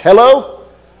charge. Hello?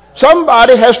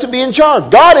 Somebody has to be in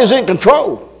charge. God is in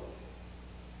control.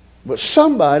 But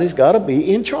somebody's got to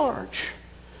be in charge.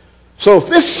 So if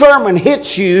this sermon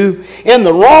hits you in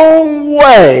the wrong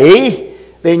way,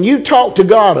 then you talk to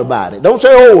God about it. Don't say,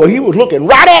 oh, well, he was looking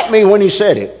right at me when he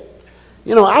said it.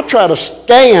 You know, I try to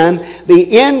scan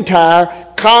the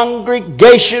entire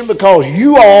congregation because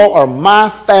you all are my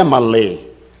family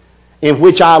in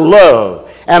which I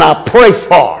love and I pray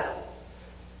for.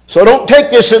 So don't take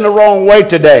this in the wrong way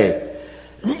today.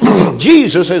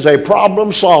 Jesus is a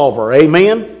problem solver.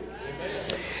 Amen?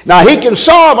 Now, he can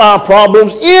solve our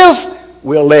problems if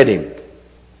we'll let him.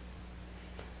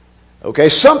 Okay,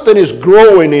 something is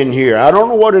growing in here. I don't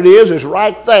know what it is. It's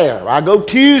right there. I go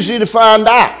Tuesday to find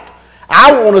out.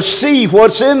 I want to see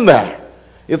what's in there.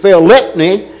 If they'll let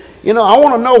me, you know, I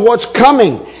want to know what's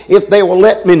coming. If they will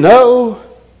let me know.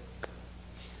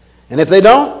 And if they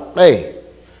don't, hey,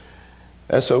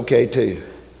 that's okay too.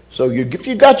 So if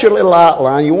you got your little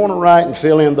outline, you want to write and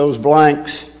fill in those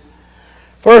blanks.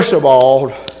 First of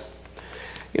all,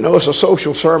 you know, it's a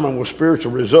social sermon with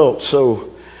spiritual results.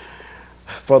 So,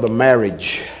 for the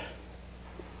marriage.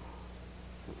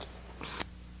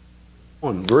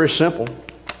 One, very simple. It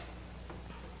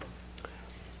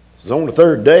was on the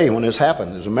third day when this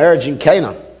happened. There was a marriage in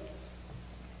Cana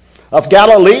of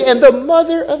Galilee and the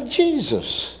mother of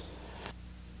Jesus.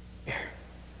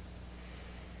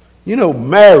 You know,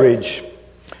 marriage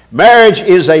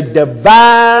is a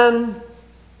divine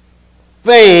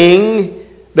thing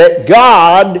that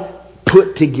God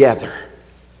put together.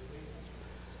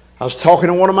 I was talking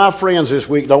to one of my friends this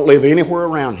week, don't live anywhere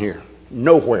around here.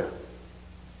 Nowhere.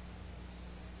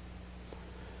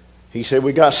 He said,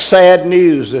 we got sad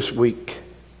news this week.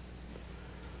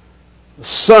 The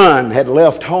son had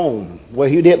left home. Well,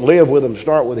 he didn't live with them to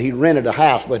start with. He rented a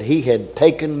house, but he had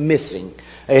taken missing.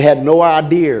 They had no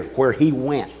idea where he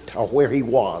went or where he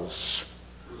was.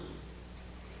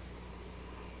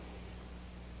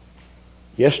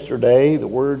 Yesterday, the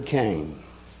word came.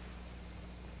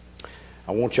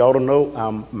 I want y'all to know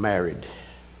I'm married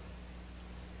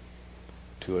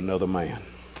to another man.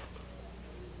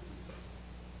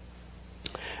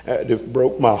 It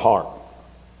broke my heart.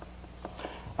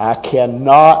 I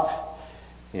cannot,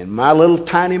 in my little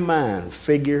tiny mind,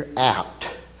 figure out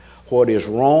what is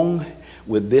wrong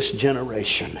with this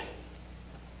generation.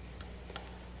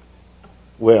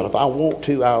 Well, if I want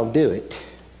to, I'll do it.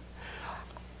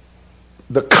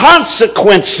 The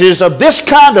consequences of this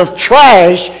kind of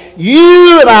trash,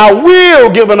 you and I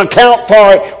will give an account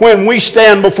for it when we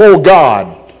stand before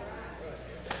God.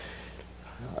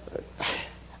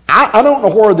 I don't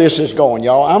know where this is going,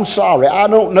 y'all. I'm sorry. I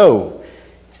don't know.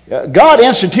 God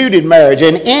instituted marriage,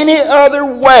 and any other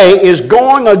way is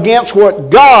going against what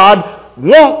God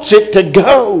wants it to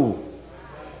go.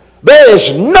 There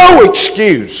is no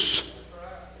excuse.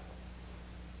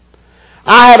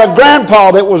 I had a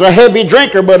grandpa that was a heavy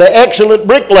drinker but an excellent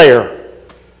bricklayer.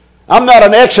 I'm not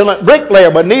an excellent bricklayer,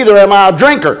 but neither am I a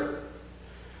drinker.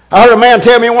 I heard a man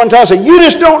tell me one time, I said, you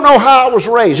just don't know how I was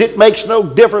raised. It makes no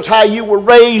difference how you were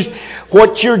raised.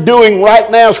 What you're doing right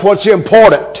now is what's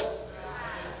important.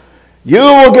 You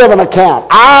will give an account.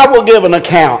 I will give an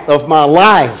account of my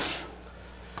life.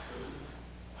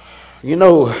 You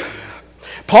know,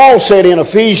 Paul said in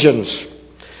Ephesians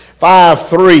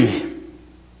 5:3,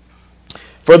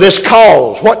 for this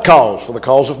cause, what cause? For the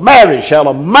cause of marriage shall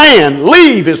a man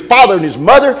leave his father and his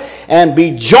mother and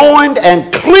be joined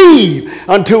and cleave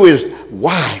unto his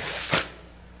wife.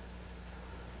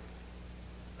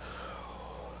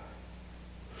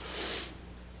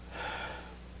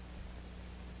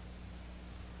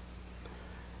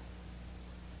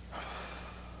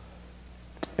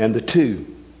 And the two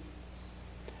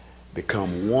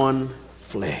become one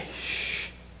flesh.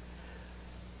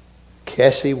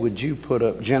 Cassie, would you put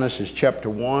up Genesis chapter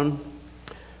 1,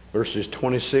 verses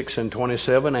 26 and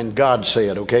 27? And God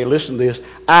said, okay, listen to this.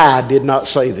 I did not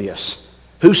say this.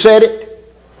 Who said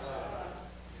it?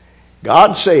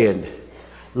 God said,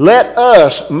 let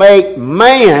us make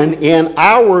man in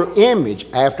our image,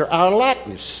 after our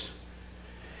likeness.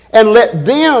 And let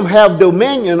them have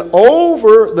dominion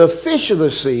over the fish of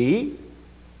the sea,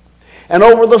 and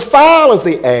over the fowl of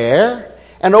the air,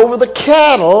 and over the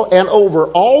cattle, and over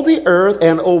all the earth,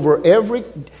 and over every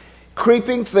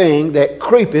creeping thing that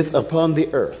creepeth upon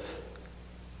the earth.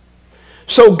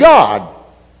 So God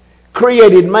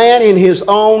created man in His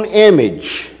own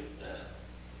image.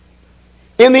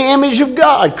 In the image of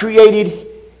God created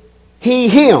He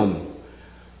him.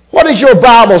 What does your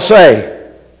Bible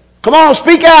say? Come on,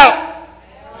 speak out.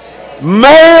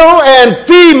 Male and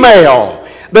female.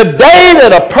 The day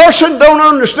that a person don't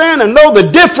understand and know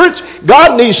the difference,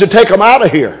 God needs to take them out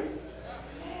of here.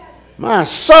 My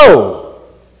soul.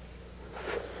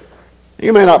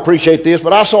 You may not appreciate this,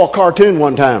 but I saw a cartoon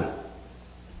one time.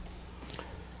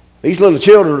 These little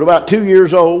children were about 2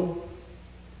 years old.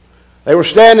 They were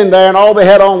standing there and all they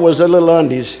had on was their little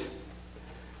undies.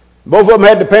 Both of them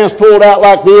had the pants pulled out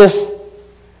like this.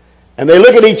 And they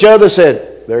looked at each other and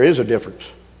said, there is a difference.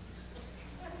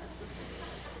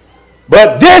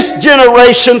 But this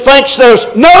generation thinks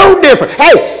there's no difference.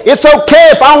 Hey, it's okay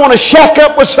if I want to shack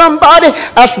up with somebody.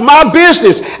 That's my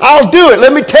business. I'll do it.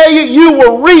 Let me tell you, you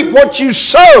will reap what you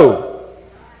sow.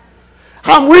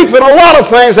 I'm reaping a lot of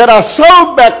things that I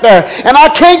sowed back there, and I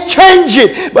can't change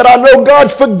it, but I know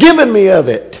God's forgiven me of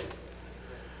it.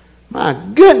 My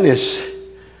goodness.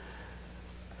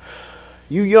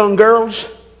 You young girls,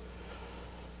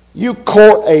 you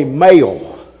court a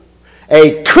male,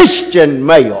 a Christian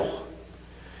male.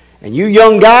 And you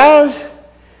young guys,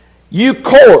 you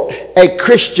court a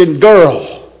Christian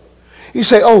girl. You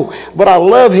say, oh, but I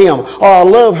love him or I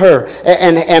love her,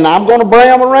 and I'm going to bring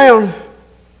them around.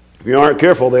 If you aren't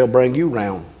careful, they'll bring you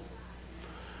around.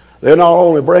 They'll not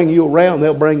only bring you around,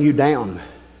 they'll bring you down.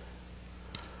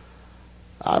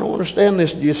 I don't understand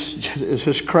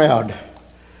this crowd.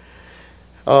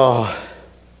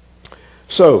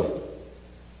 So,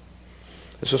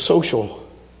 it's a social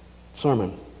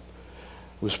sermon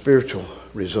with spiritual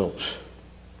results.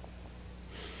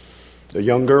 The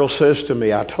young girl says to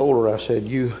me, I told her, I said,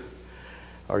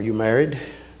 are you married?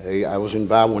 I was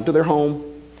invited, went to their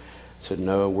home. I said,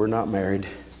 no, we're not married.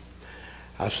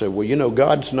 I said, well, you know,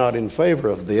 God's not in favor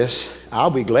of this.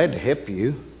 I'll be glad to help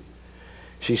you.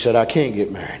 She said, I can't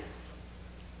get married.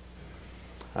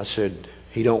 I said,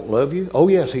 he don't love you? Oh,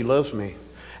 yes, he loves me.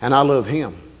 And I love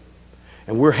him.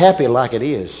 And we're happy like it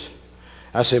is.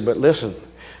 I said, but listen,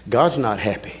 God's not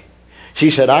happy.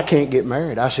 She said, I can't get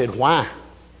married. I said, why?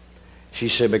 She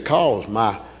said, because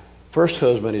my first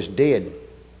husband is dead.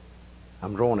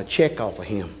 I'm drawing a check off of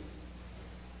him.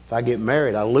 If I get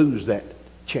married, I lose that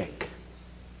check.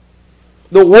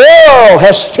 The world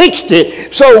has fixed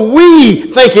it, so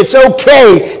we think it's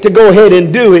okay to go ahead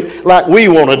and do it like we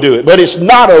want to do it. But it's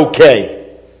not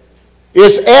okay.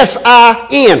 It's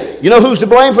S-I-N. You know who's to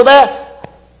blame for that?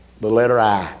 The letter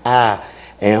I. I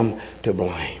am to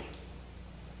blame.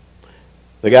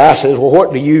 The guy says, well,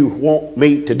 what do you want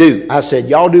me to do? I said,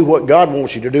 y'all do what God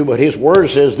wants you to do, but His Word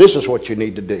says this is what you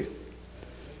need to do.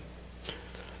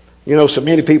 You know, so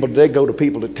many people today go to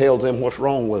people that tells them what's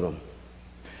wrong with them.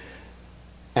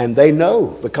 And they know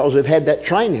because they've had that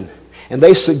training. And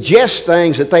they suggest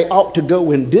things that they ought to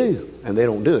go and do. And they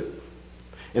don't do it.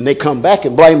 And they come back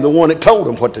and blame the one that told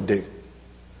them what to do.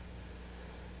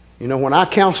 You know, when I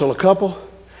counsel a couple,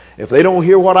 if they don't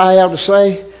hear what I have to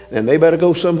say, then they better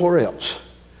go somewhere else.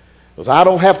 Because I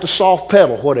don't have to soft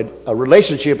pedal what a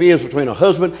relationship is between a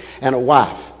husband and a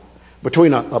wife.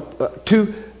 Between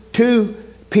two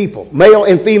people, male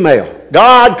and female.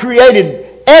 God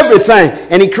created everything,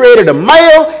 and He created a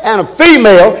male and a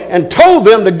female and told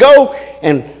them to go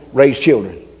and raise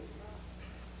children.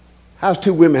 How's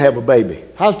two women have a baby?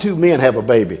 How's two men have a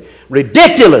baby?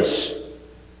 Ridiculous.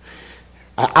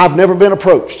 I've never been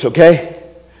approached, okay,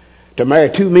 to marry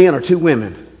two men or two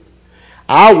women.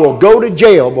 I will go to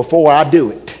jail before I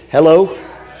do it. Hello?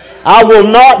 I will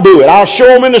not do it. I'll show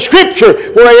them in the Scripture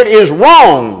where it is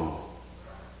wrong.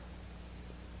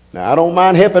 Now, I don't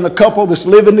mind helping a couple that's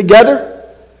living together.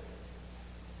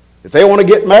 If they want to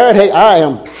get married, hey, I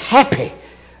am happy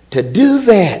to do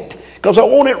that because I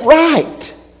want it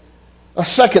right. A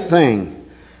second thing,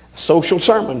 social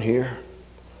sermon here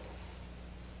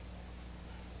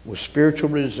with spiritual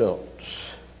results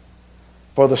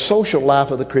for the social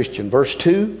life of the Christian. Verse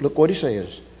 2, look what he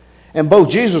says. And both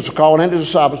Jesus was called and his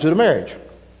disciples to the marriage.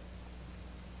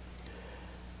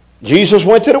 Jesus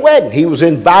went to the wedding. He was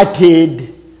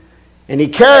invited, and he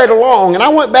carried along. And I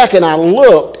went back and I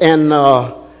looked, and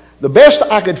the best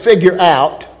I could figure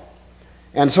out,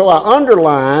 and so I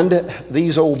underlined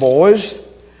these old boys.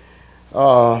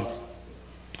 If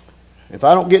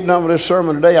I don't get done with this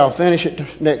sermon today, I'll finish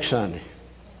it next Sunday.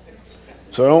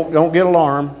 So don't get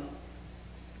alarmed.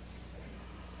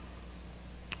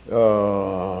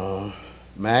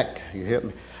 Mac, you help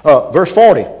me. Verse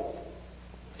 40.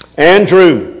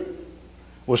 Andrew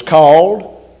was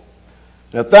called.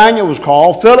 Nathaniel was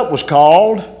called. Philip was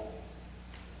called.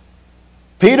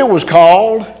 Peter was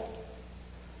called.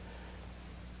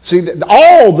 See,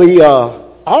 all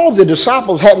the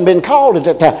disciples hadn't been called at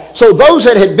that time. So those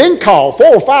that had been called,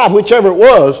 4 or 5, whichever it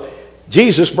was,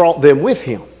 Jesus brought them with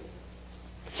him.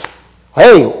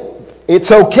 Hey,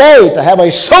 it's okay to have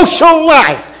a social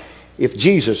life if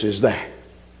Jesus is there.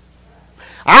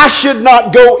 I should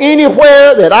not go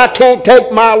anywhere that I can't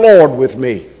take my Lord with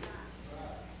me.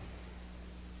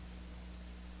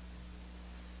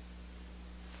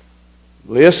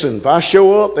 Listen, if I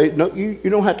show up, you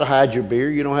don't have to hide your beer.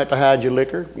 You don't have to hide your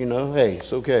liquor. Hey,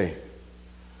 it's okay.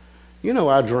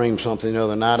 I dreamed something the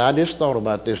other night. I just thought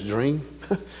about this dream.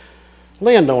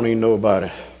 Lynn don't even know about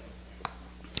it.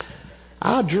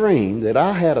 I dreamed that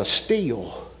I had a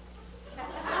steal.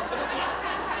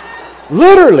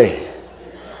 Literally.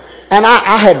 And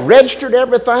I had registered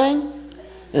everything.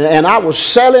 And I was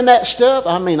selling that stuff.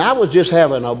 I was just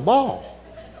having a ball.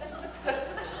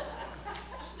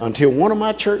 Until one of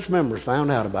my church members found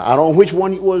out about it. I don't know which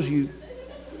one it was you.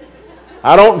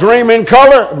 I don't dream in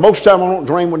color. Most of the time I don't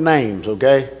dream with names,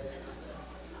 okay?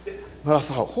 But I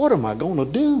thought, what am I going to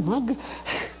do?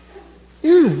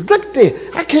 Look at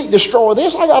this. I can't destroy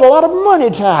this. I got a lot of money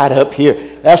tied up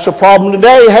here. That's the problem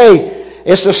today. Hey,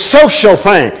 it's a social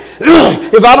thing.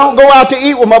 If I don't go out to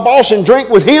eat with my boss and drink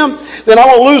with him, then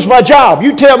I will lose my job.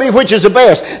 You tell me which is the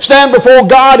best. Stand before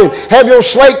God and have your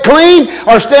slate clean,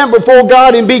 or stand before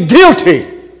God and be guilty.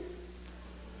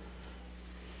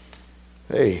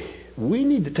 Hey, we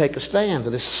need to take a stand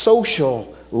for this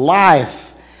social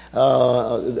life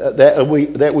that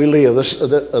we live.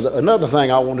 Another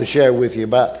thing I want to share with you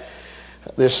about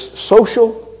this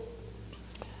social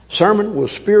sermon with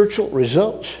spiritual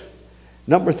results.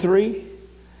 Number 3,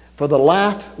 for the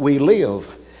life we live.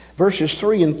 Verses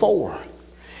 3 and 4.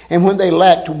 And when they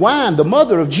lacked wine, the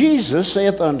mother of Jesus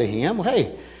saith unto him,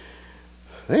 hey,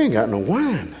 they ain't got no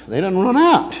wine. They done run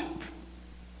out.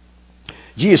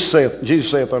 Jesus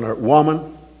saith unto her,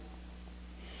 woman,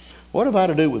 what have I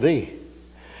to do with thee?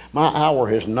 My hour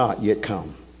has not yet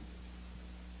come.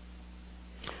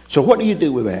 So what do you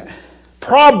do with that?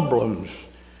 Problems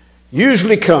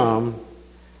usually come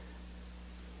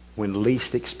when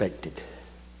least expected.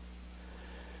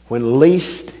 When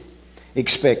least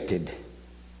expected.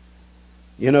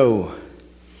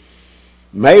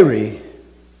 Mary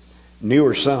knew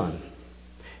her son.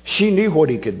 She knew what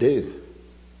he could do.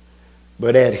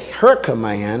 But at her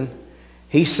command,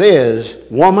 he says,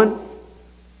 woman.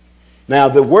 Now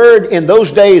the word in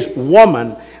those days,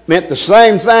 woman, meant the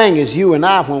same thing as you and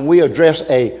I when we address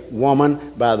a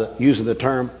woman by using the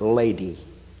term lady.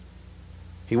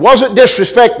 He wasn't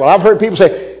disrespectful. I've heard people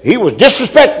say, he was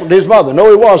disrespectful to his mother. No,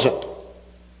 he wasn't.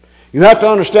 You have to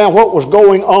understand what was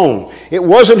going on. It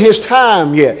wasn't his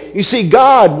time yet. You see,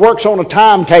 God works on a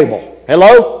timetable.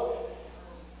 Hello?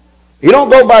 He don't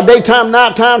go by daytime,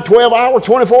 nighttime, 12 hour,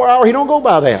 24 hour. He don't go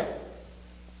by that.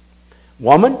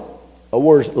 Woman, a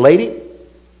word lady.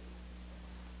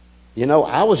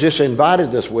 I was just invited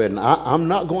to this wedding. I'm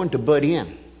not going to butt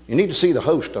in. You need to see the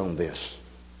host on this.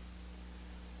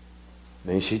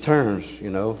 Then she turns,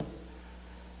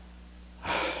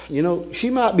 she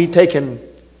might be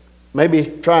maybe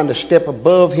trying to step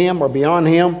above him or beyond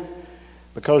him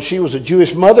because she was a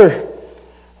Jewish mother.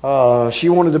 She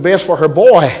wanted the best for her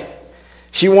boy.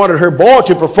 She wanted her boy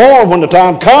to perform when the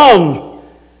time comes.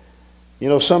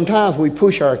 Sometimes we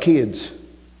push our kids.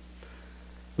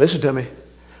 Listen to me.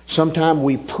 Sometimes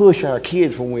we push our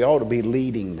kids when we ought to be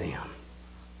leading them.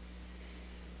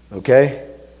 Okay?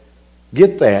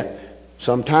 Get that.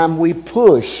 Sometimes we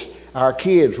push our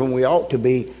kids when we ought to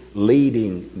be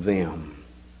leading them.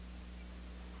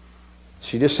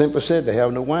 She just simply said they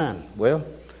have no wine. Well,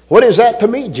 what is that to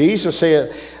me? Jesus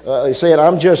said, he said,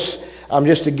 I'm just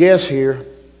a guest here,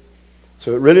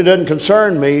 so it really doesn't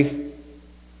concern me.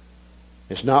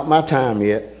 It's not my time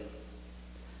yet,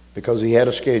 because he had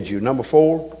a schedule. Number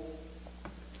 4,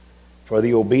 for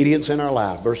the obedience in our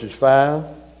life. Verses 5,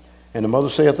 and the mother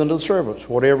saith unto the servants,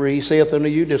 whatever he saith unto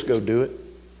you, just go do it.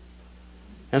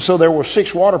 And so there were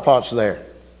 6 water pots there,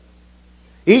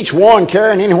 each one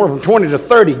carrying anywhere from 20 to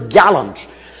 30 gallons.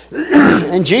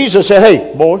 And Jesus said,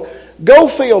 hey, boy, go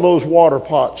fill those water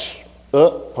pots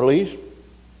up, please,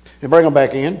 and bring them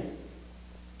back in.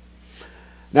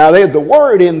 Now, there's the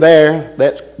word in there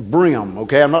that's brim,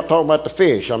 okay? I'm not talking about the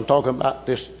fish. I'm talking about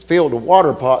this fill the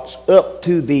water pots up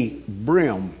to the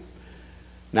brim.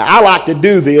 Now, I like to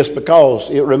do this because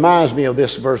it reminds me of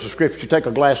this verse of Scripture. You take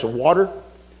a glass of water,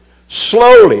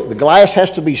 slowly. The glass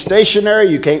has to be stationary.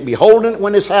 You can't be holding it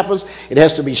when this happens. It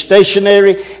has to be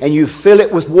stationary, and you fill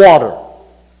it with water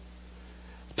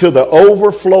to the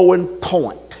overflowing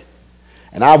point.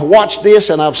 And I've watched this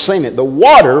and I've seen it. The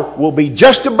water will be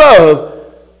just above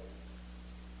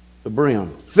the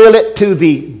brim. Fill it to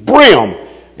the brim,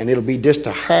 and it'll be just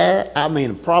a hair,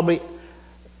 probably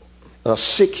a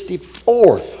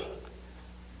 64th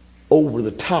over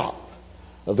the top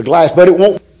of the glass, but it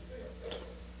won't.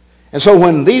 And so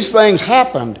when these things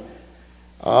happened,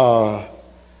 the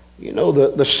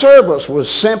servants was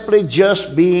simply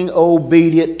just being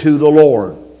obedient to the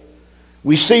Lord.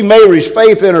 We see Mary's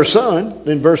faith in her son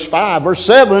in verse 5. Verse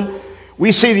 7,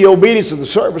 we see the obedience of the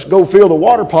servants. Go fill the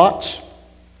water pots.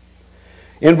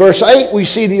 In verse 8, we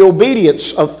see the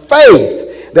obedience of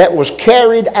faith that was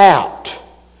carried out.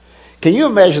 Can you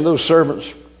imagine those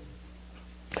servants?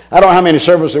 I don't know how many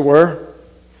servants there were,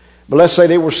 but let's say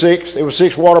they were 6. There were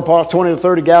 6 water pots, 20 to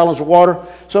 30 gallons of water.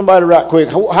 Somebody right quick.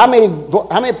 How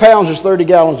many pounds is 30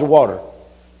 gallons of water?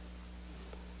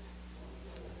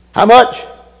 How much?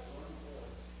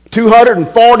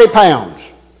 240 pounds.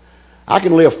 I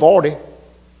can lift 40.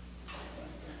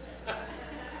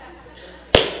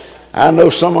 I know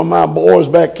some of my boys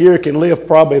back here can lift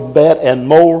probably that and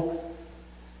more.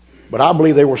 But I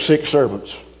believe there were 6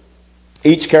 servants.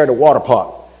 Each carried a water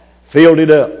pot, filled it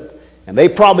up. And they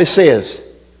probably says,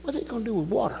 what's it going to do with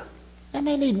water? And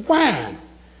they need wine.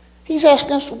 He's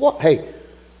asking us for what? Hey,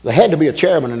 there had to be a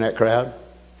chairman in that crowd.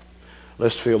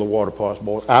 Let's fill the water pots,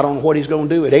 boys. I don't know what he's going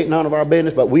to do. It ain't none of our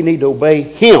business, but we need to obey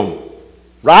him.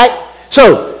 Right?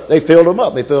 So they filled them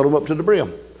up. They filled them up to the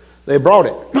brim. They brought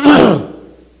it.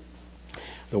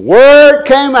 The word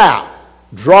came out.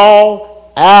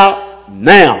 Draw out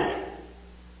now.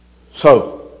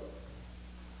 So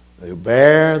they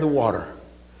bear the water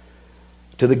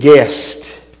to the guest.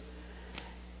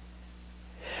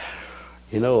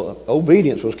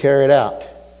 Obedience was carried out.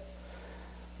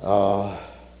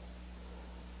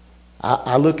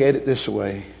 I look at it this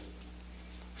way.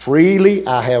 Freely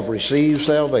I have received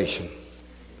salvation.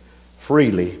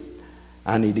 Freely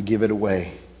I need to give it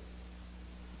away.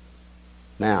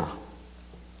 Now,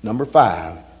 number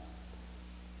 5.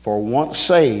 For once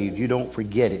saved, you don't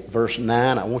forget it. Verse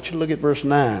 9, I want you to look at verse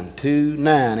 9. 2:9.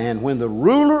 And when the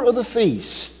ruler of the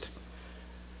feast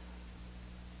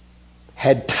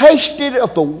had tasted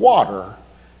of the water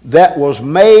that was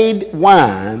made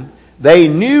wine, they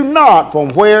knew not from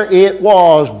where it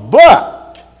was,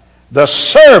 but the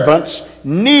servants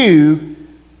knew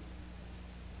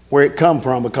where it come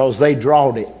from because they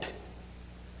drawed it.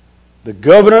 The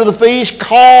governor of the feast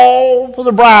called for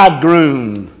the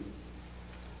bridegroom.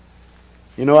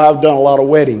 I've done a lot of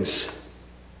weddings.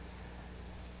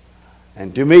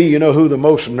 And to me, you know who the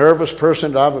most nervous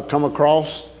person that I've come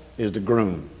across is the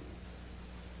groom.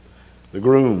 The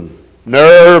groom.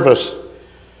 Nervous.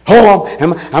 Oh,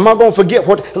 am I going to forget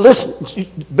what? Listen,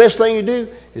 the best thing you do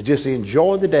is just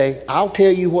enjoy the day. I'll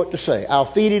tell you what to say. I'll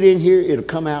feed it in here. It'll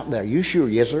come out there. You sure?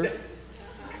 Yes, sir.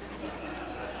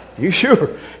 You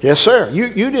sure? Yes, sir.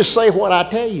 You just say what I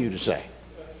tell you to say.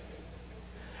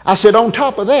 I said, on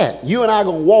top of that, you and I are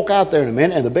going to walk out there in a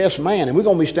minute, and the best man, and we're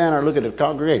going to be standing there looking at the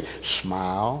congregation.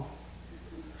 Smile.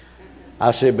 I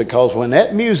said, because when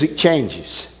that music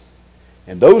changes,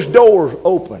 and those doors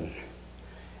open,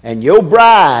 and your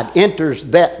bride enters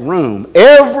that room,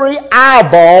 every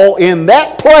eyeball in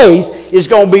that place is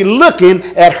going to be looking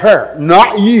at her,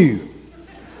 not you.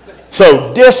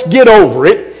 So just get over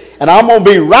it, and I'm going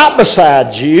to be right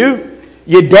beside you.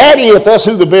 Your daddy, if that's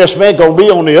who the best man, going to be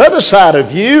on the other side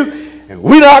of you, and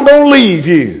we're not going to leave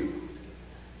you.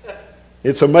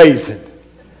 It's amazing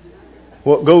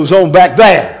what goes on back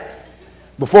there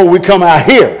before we come out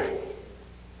here.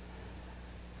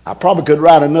 I probably could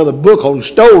write another book on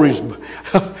stories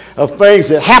of things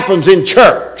that happens in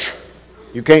church.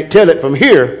 You can't tell it from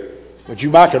here, but you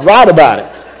might could write about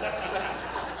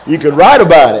it. You could write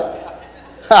about it.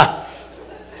 Ha.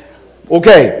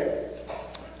 Okay.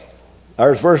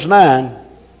 There's verse 9.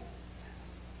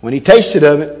 When he tasted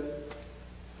of it,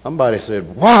 somebody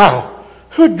said, wow,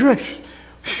 good gracious.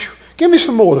 Give me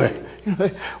some more of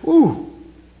that. Ooh.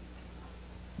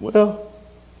 Well,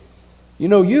 you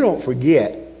don't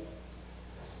forget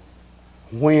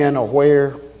when or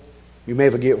where You may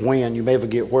forget when, you may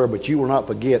forget where, but you will not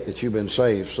forget that you've been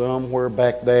saved. Somewhere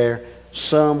back there.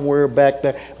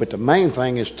 But the main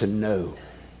thing is to know.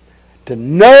 To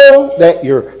know that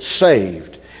you're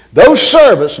saved. Those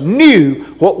servants knew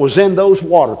what was in those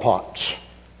water pots.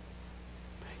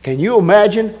 Can you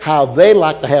imagine how they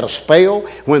like to had a spell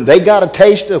when they got a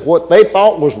taste of what they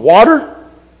thought was water?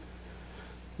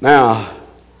 Now,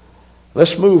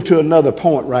 let's move to another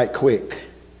point right quick.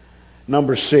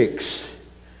 Number 6.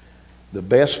 The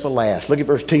best for last. Look at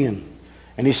verse 10.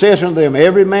 And he says unto them,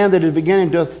 every man that is beginning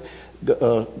doth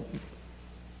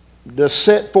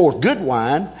set forth good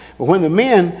wine, but when the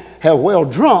men have well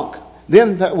drunk,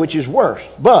 then that which is worse.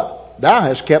 But thou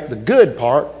hast kept the good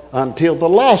part until the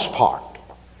last part.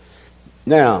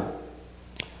 Now,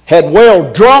 had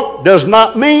well drunk does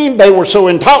not mean they were so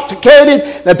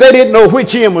intoxicated that they didn't know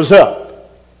which end was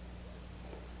up.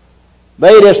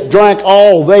 They just drank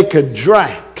all they could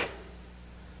drink.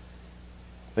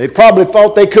 They probably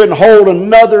thought they couldn't hold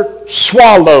another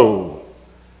swallow.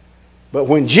 But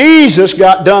when Jesus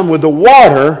got done with the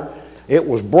water, it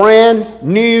was brand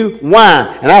new wine.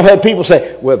 And I've had people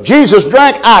say, well, if Jesus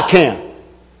drank, I can.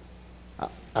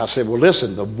 I said, well,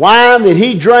 listen, the wine that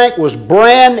he drank was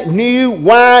brand new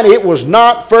wine. It was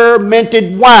not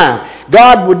fermented wine.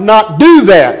 God would not do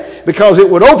that because it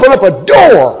would open up a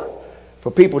door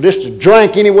for people just to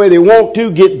drink any way they want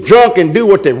to, get drunk and do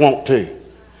what they want to.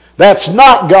 That's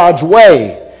not God's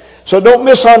way. So don't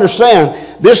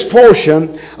misunderstand this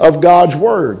portion of God's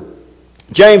Word.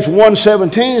 James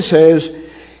 1:17 says,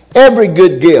 every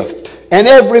good gift and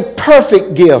every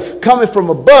perfect gift cometh from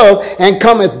above and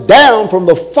cometh down from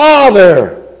the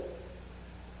Father.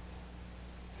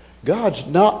 God's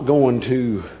not going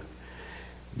to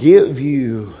give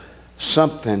you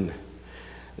something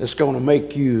that's going to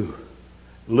make you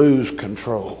lose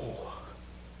control.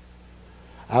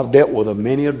 I've dealt with a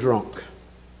many a drunk.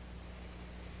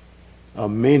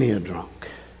 And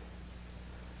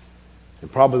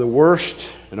probably the worst,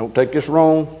 and don't take this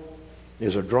wrong,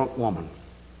 is a drunk woman.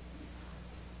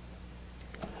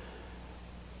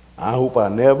 I hope I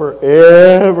never,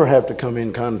 ever have to come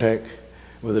in contact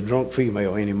with a drunk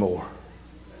female anymore.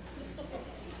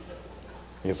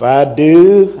 If I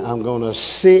do, I'm going to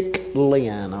sick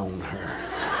Lynn on her.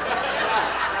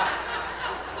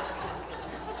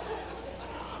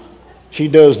 She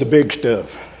does the big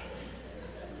stuff.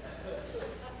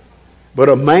 But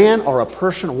a man or a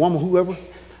person, a woman, whoever,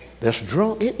 that's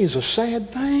drunk, it is a sad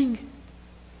thing.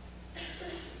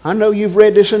 I know you've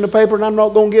read this in the paper, and I'm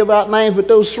not going to give out names, but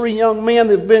those 3 young men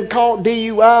that have been caught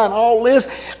DUI and all this,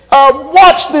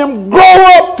 watch them grow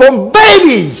up from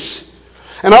babies.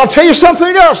 And I'll tell you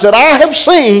something else that I have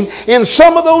seen in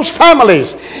some of those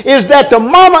families is that the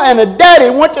mama and the daddy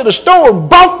went to the store and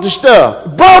bought the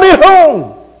stuff, brought it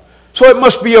home. So it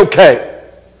must be okay.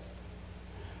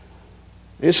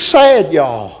 It's sad,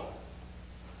 y'all.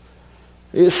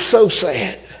 It's so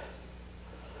sad.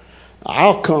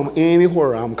 I'll come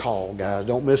anywhere I'm called, guys.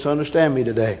 Don't misunderstand me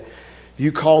today. If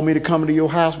you call me to come into your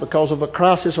house because of a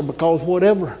crisis or because of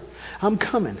whatever, I'm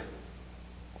coming.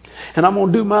 And I'm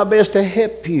going to do my best to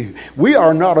help you. We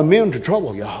are not immune to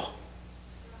trouble, y'all.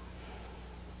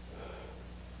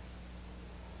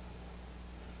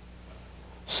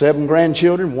 7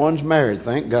 grandchildren, 1's married,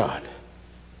 thank God.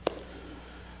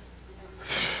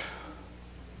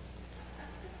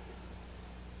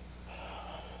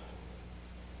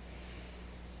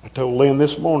 I told Lynn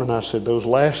this morning, I said, those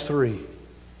last 3,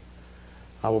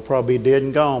 I will probably be dead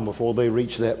and gone before they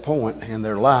reach that point in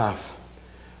their life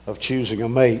of choosing a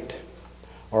mate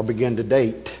or begin to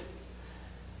date.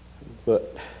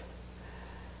 But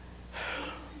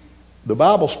the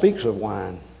Bible speaks of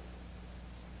wine.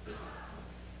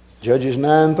 Judges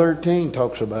 9:13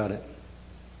 talks about it.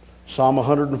 Psalm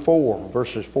 104,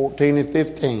 verses 14 and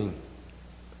 15.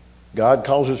 God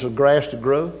causes the grass to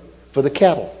grow for the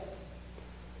cattle.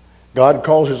 God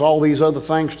causes all these other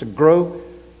things to grow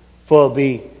for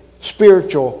the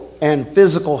spiritual and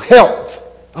physical health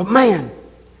of man.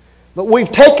 But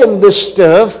we've taken this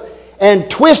stuff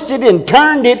and twisted and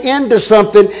turned it into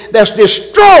something that's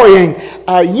destroying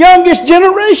our youngest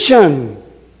generation.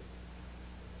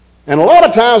 And a lot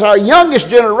of times our youngest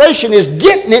generation is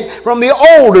getting it from the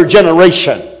older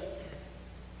generation.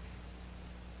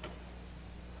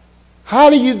 How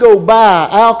do you go buy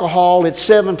alcohol at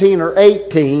 17 or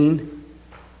 18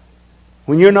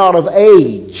 when you're not of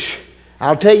age?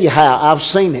 I'll tell you how. I've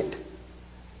seen it.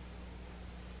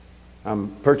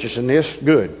 I'm purchasing this.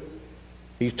 Good.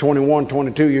 He's 21,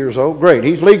 22 years old. Great.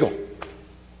 He's legal.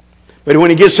 But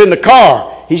when he gets in the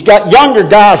car, he's got younger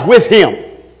guys with him.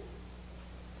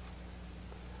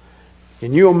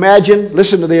 Can you imagine,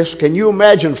 listen to this, can you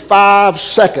imagine 5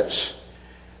 seconds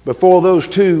before those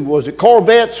two, was it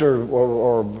Corvettes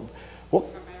or what?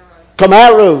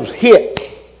 Camaros hit?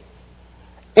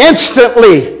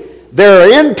 Instantly,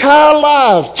 their entire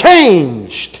lives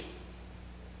changed.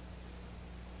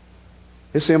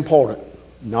 It's important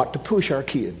not to push our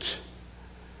kids,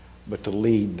 but to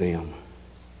lead them.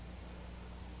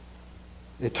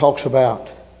 It talks about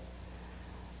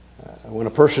when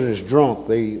a person is drunk,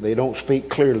 they don't speak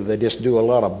clearly. They just do a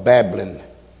lot of babbling.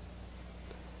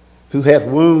 Who hath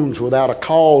wounds without a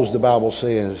cause, the Bible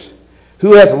says.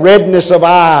 Who hath redness of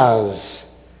eyes?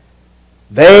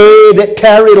 They that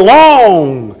carry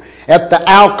long at the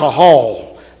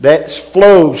alcohol that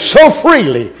flows so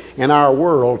freely in our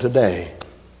world today.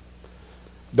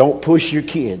 Don't push your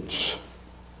kids.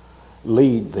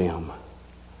 Lead them.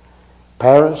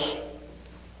 Parents,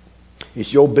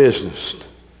 it's your business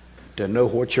to know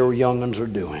what your young'uns are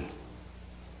doing.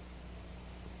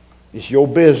 It's your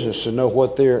business to know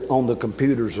what they're on the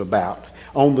computers about,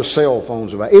 on the cell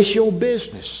phones about. It's your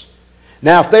business.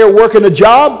 Now, if they're working a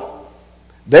job,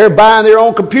 they're buying their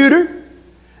own computer,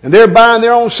 and they're buying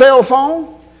their own cell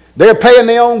phone, they're paying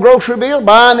their own grocery bill,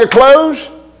 buying their clothes,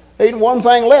 ain't one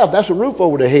thing left. That's a roof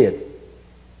over their head.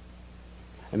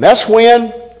 And that's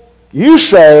when you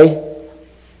say,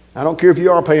 I don't care if you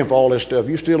are paying for all this stuff,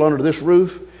 you're still under this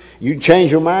roof, you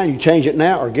change your mind, you change it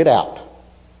now or get out.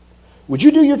 Would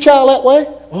you do your child that way?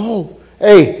 Oh,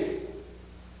 hey,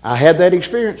 I had that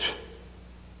experience.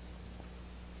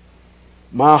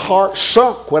 My heart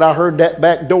sunk when I heard that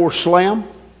back door slam.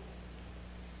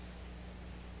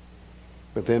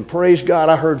 But then, praise God,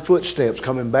 I heard footsteps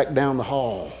coming back down the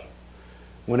hall.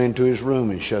 Went into his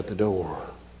room and shut the door.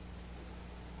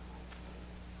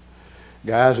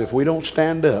 Guys, if we don't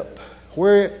stand up,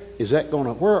 where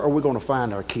are we going to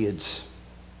find our kids?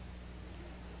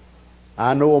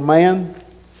 I know a man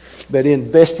that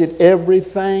invested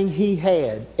everything he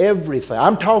had, everything.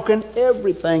 I'm talking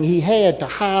everything he had to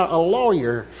hire a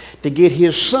lawyer to get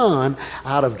his son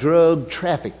out of drug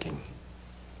trafficking.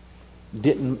 He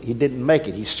didn't make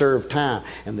it. He served time.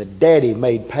 And the daddy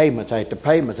made payments after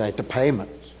payments after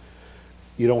payments.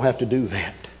 You don't have to do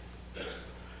that.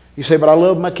 You say, but I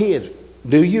love my kids.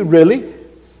 Do you really?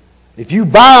 If you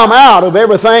buy them out of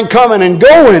everything coming and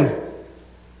going,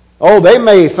 oh, they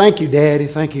may, thank you, Daddy,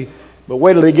 thank you. But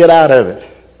wait till they get out of it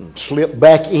and slip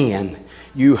back in.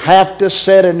 You have to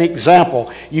set an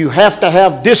example. You have to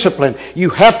have discipline. You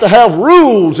have to have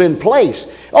rules in place.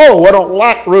 Oh, I don't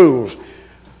like rules.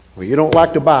 Well, you don't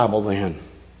like the Bible then.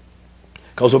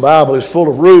 Because the Bible is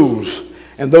full of rules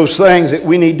and those things that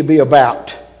we need to be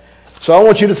about. So I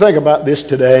want you to think about this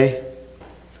today.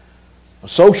 A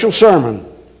social sermon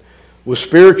with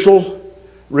spiritual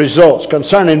results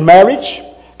concerning marriage,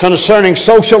 concerning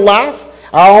social life,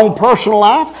 our own personal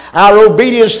life, our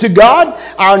obedience to God,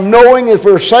 our knowing if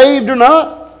we're saved or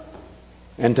not.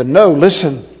 And to know,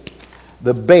 listen,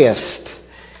 the best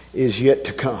is yet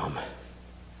to come.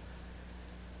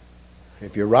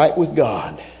 If you're right with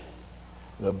God,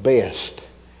 the best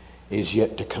is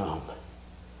yet to come.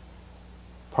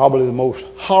 Probably the most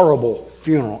horrible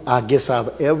funeral I guess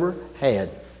I've ever had.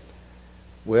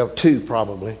 Well, 2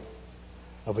 probably.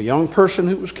 Of a young person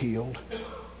who was killed.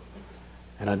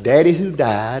 And a daddy who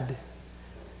died.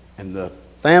 And the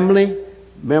family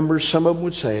members, some of them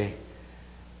would say,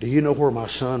 do you know where my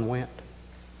son went?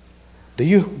 Do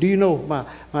you know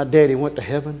my daddy went to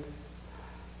heaven?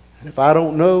 And if I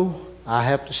don't know, I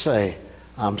have to say,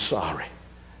 I'm sorry.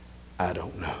 I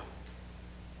don't know.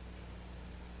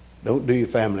 Don't do your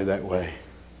family that way.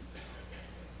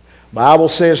 Bible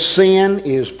says sin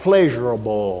is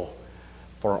pleasurable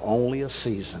for only a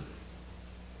season.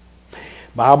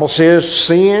 Bible says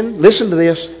sin, listen to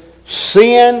this,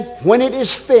 sin, when it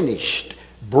is finished,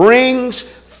 brings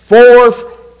forth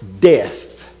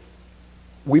death.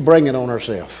 We bring it on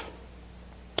ourselves.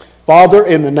 Father,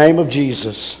 in the name of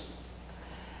Jesus,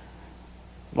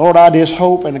 Lord, I just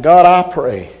hope, and God, I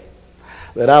pray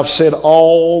that I've said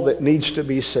all that needs to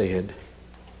be said.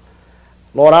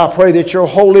 Lord, I pray that your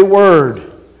holy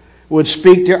word would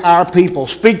speak to our people.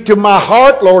 Speak to my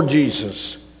heart, Lord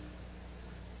Jesus,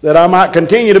 that I might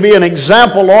continue to be an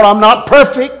example. Lord, I'm not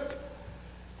perfect,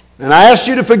 and I ask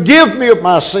you to forgive me of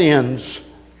my sins.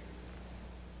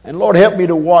 And Lord, help me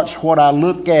to watch what I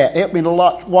look at. Help me to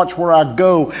watch where I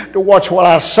go, to watch what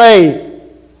I say.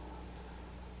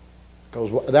 Because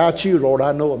without you, Lord,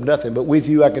 I know of nothing, but with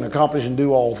you I can accomplish and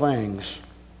do all things.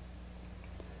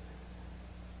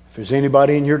 If there's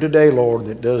anybody in here today, Lord,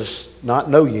 that does not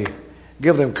know you,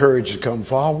 give them courage to come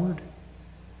forward.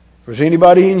 If there's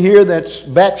anybody in here that's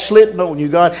backslidden on you,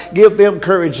 God, give them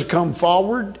courage to come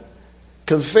forward,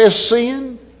 confess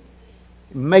sin,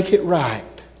 make it right.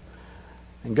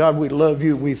 And God, we love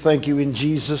you. We thank you in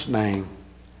Jesus' name.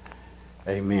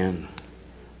 Amen.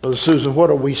 Brother Susan,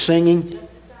 what are we singing?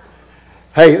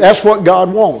 Hey, that's what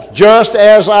God wants. Just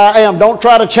as I am. Don't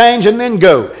try to change and then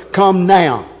go. Come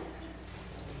now.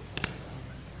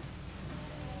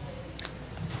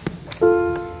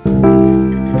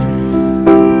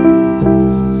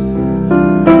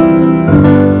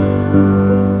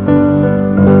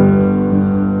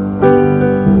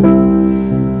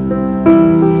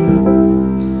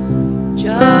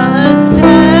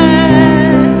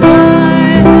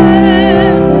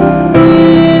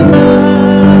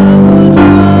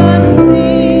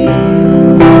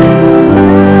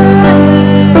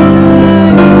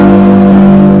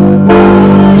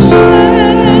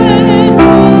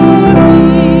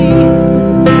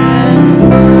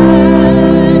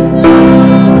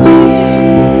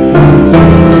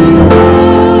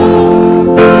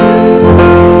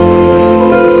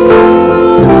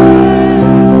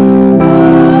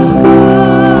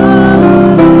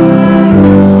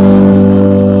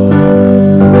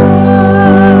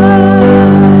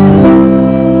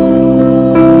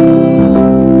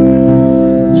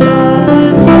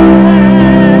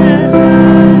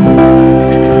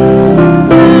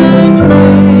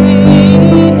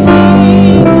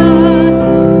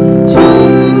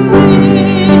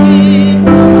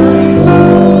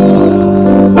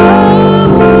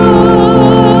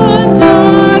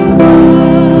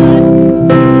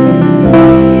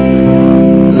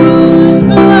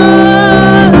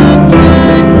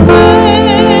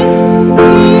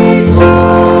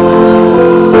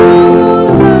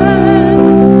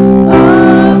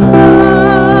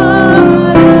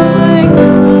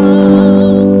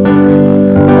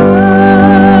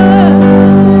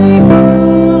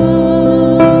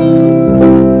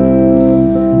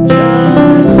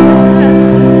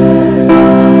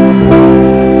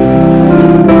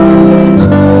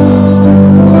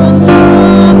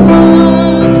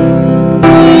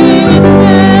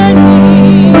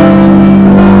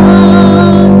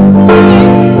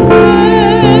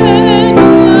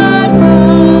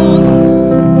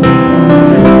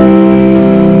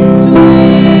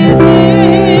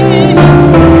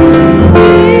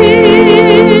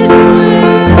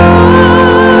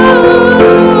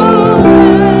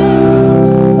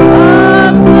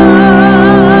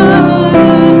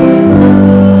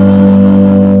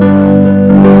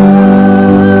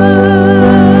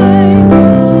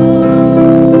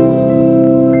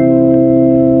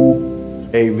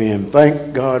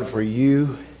 Thank God for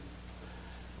you.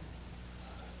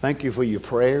 Thank you for your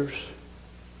prayers.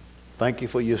 Thank you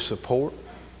for your support.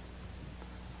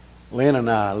 Lynn and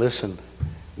I, listen,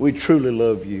 we truly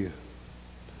love you.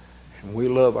 And we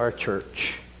love our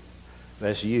church.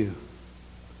 That's you.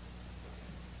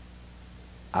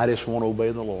 I just want to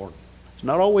obey the Lord. It's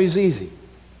not always easy.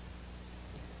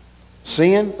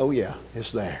 Sin, oh yeah,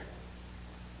 it's there.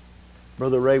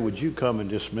 Brother Ray, would you come and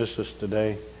dismiss us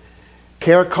today?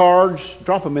 Care cards,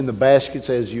 drop them in the baskets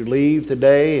as you leave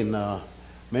today. And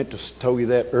meant to tell you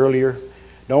that earlier.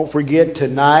 Don't forget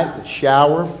tonight, the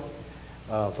shower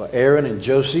for Aaron and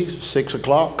Josie, 6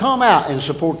 o'clock. Come out and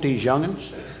support these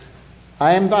young'uns.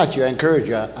 I invite you, I encourage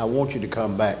you, I want you to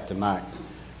come back tonight.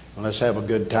 And let's have a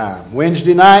good time.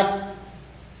 Wednesday night,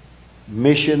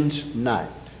 missions night.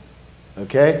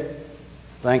 Okay?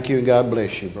 Thank you and God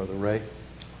bless you, Brother Ray.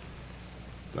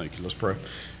 Thank you. Let's pray.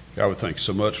 God, we thank you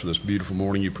so much for this beautiful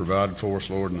morning you provided for us,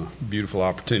 Lord, and a beautiful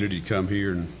opportunity to come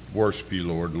here and worship you,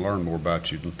 Lord, and learn more about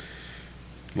you. And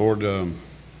Lord, I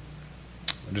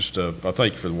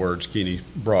thank you for the words Kenny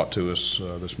brought to us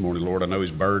this morning, Lord. I know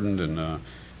he's burdened, and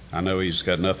I know he's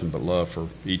got nothing but love for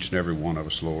each and every one of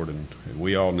us, Lord, and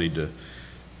we all need to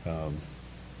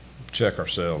check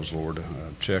ourselves, Lord,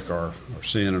 check our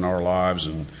sin in our lives,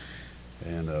 and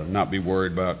not be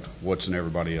worried about what's in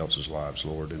everybody else's lives,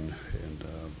 Lord, and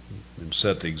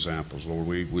set the examples, Lord.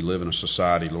 We live in a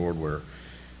society, Lord, where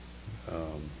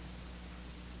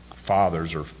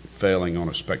fathers are failing on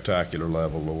a spectacular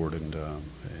level, Lord, and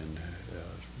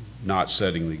not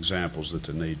setting the examples that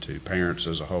they need to. Parents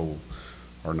as a whole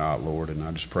are not, Lord, and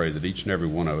I just pray that each and every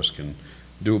one of us can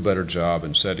do a better job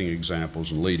in setting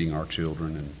examples and leading our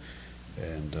children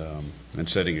and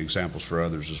setting examples for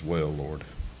others as well, Lord.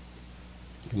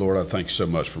 Lord, I thank you so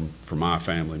much for my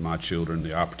family, my children,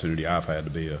 the opportunity I've had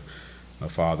to be a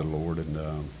father, Lord, and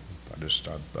I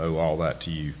owe all that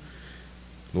to you.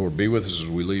 Lord, be with us as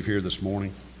we leave here this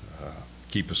morning.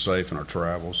 keep us safe in our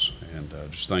travels. And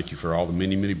just thank you for all the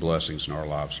many, many blessings in our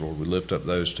lives, Lord. We lift up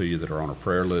those to you that are on our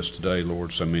prayer list today,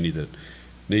 Lord, so many that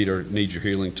need your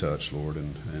healing touch, Lord,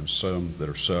 and some that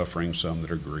are suffering, some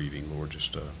that are grieving, Lord.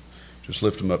 Just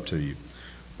lift them up to you.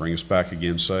 Bring us back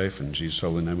again safe. In Jesus'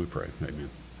 holy name we pray. Amen.